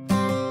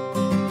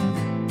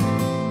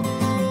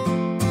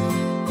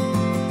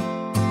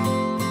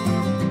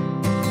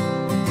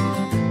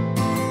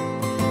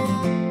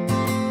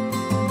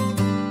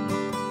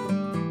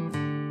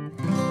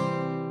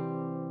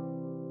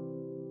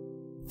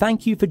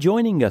 Thank you for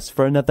joining us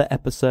for another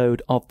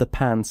episode of the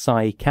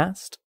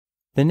Panpsychast.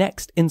 The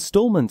next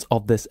installment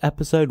of this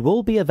episode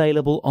will be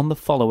available on the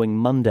following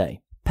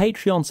Monday.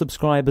 Patreon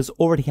subscribers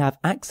already have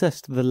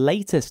access to the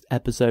latest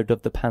episode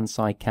of the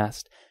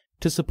Panpsychast.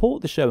 To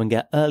support the show and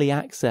get early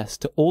access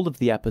to all of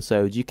the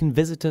episodes, you can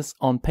visit us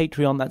on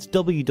Patreon. That's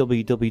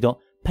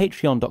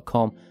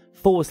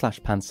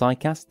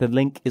www.patreon.com/panpsychast. The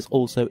link is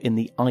also in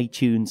the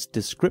iTunes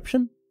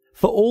description.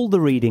 For all the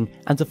reading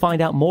and to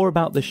find out more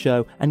about the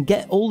show and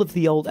get all of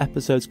the old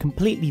episodes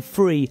completely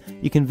free,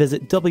 you can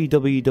visit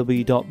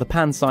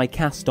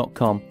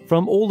www.thepanpsychast.com.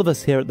 From all of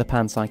us here at the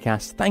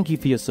Panpsychast, thank you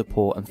for your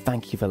support and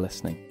thank you for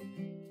listening.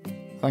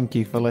 Thank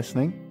you for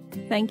listening.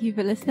 Thank you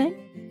for listening.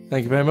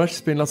 thank you very much. It's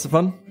been lots of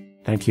fun.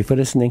 Thank you for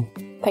listening.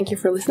 Thank you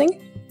for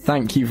listening.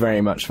 Thank you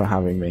very much for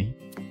having me.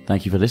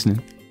 Thank you for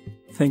listening.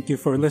 Thank you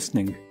for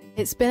listening.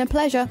 It's been a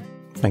pleasure.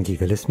 Thank you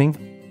for listening.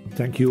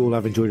 Thank you all.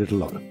 I've enjoyed it a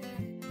lot.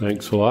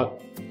 Thanks a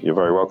lot. You're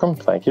very welcome.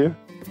 Thank you.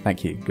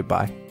 Thank you.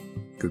 Goodbye.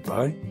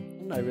 Goodbye.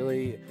 I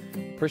really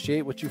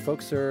appreciate what you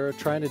folks are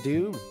trying to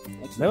do.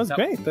 That was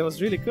great. That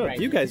was really good. Great.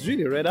 You guys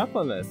really read up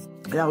on this.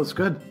 Yeah, it was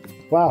good.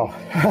 Wow.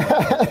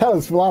 That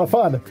was a lot of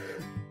fun.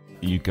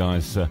 You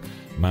guys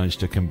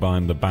managed to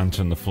combine the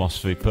banter and the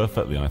philosophy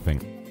perfectly, I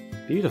think.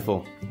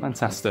 Beautiful.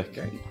 Fantastic.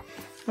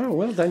 Oh,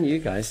 well done, you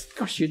guys.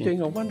 Gosh, you're doing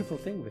a wonderful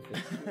thing with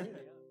this.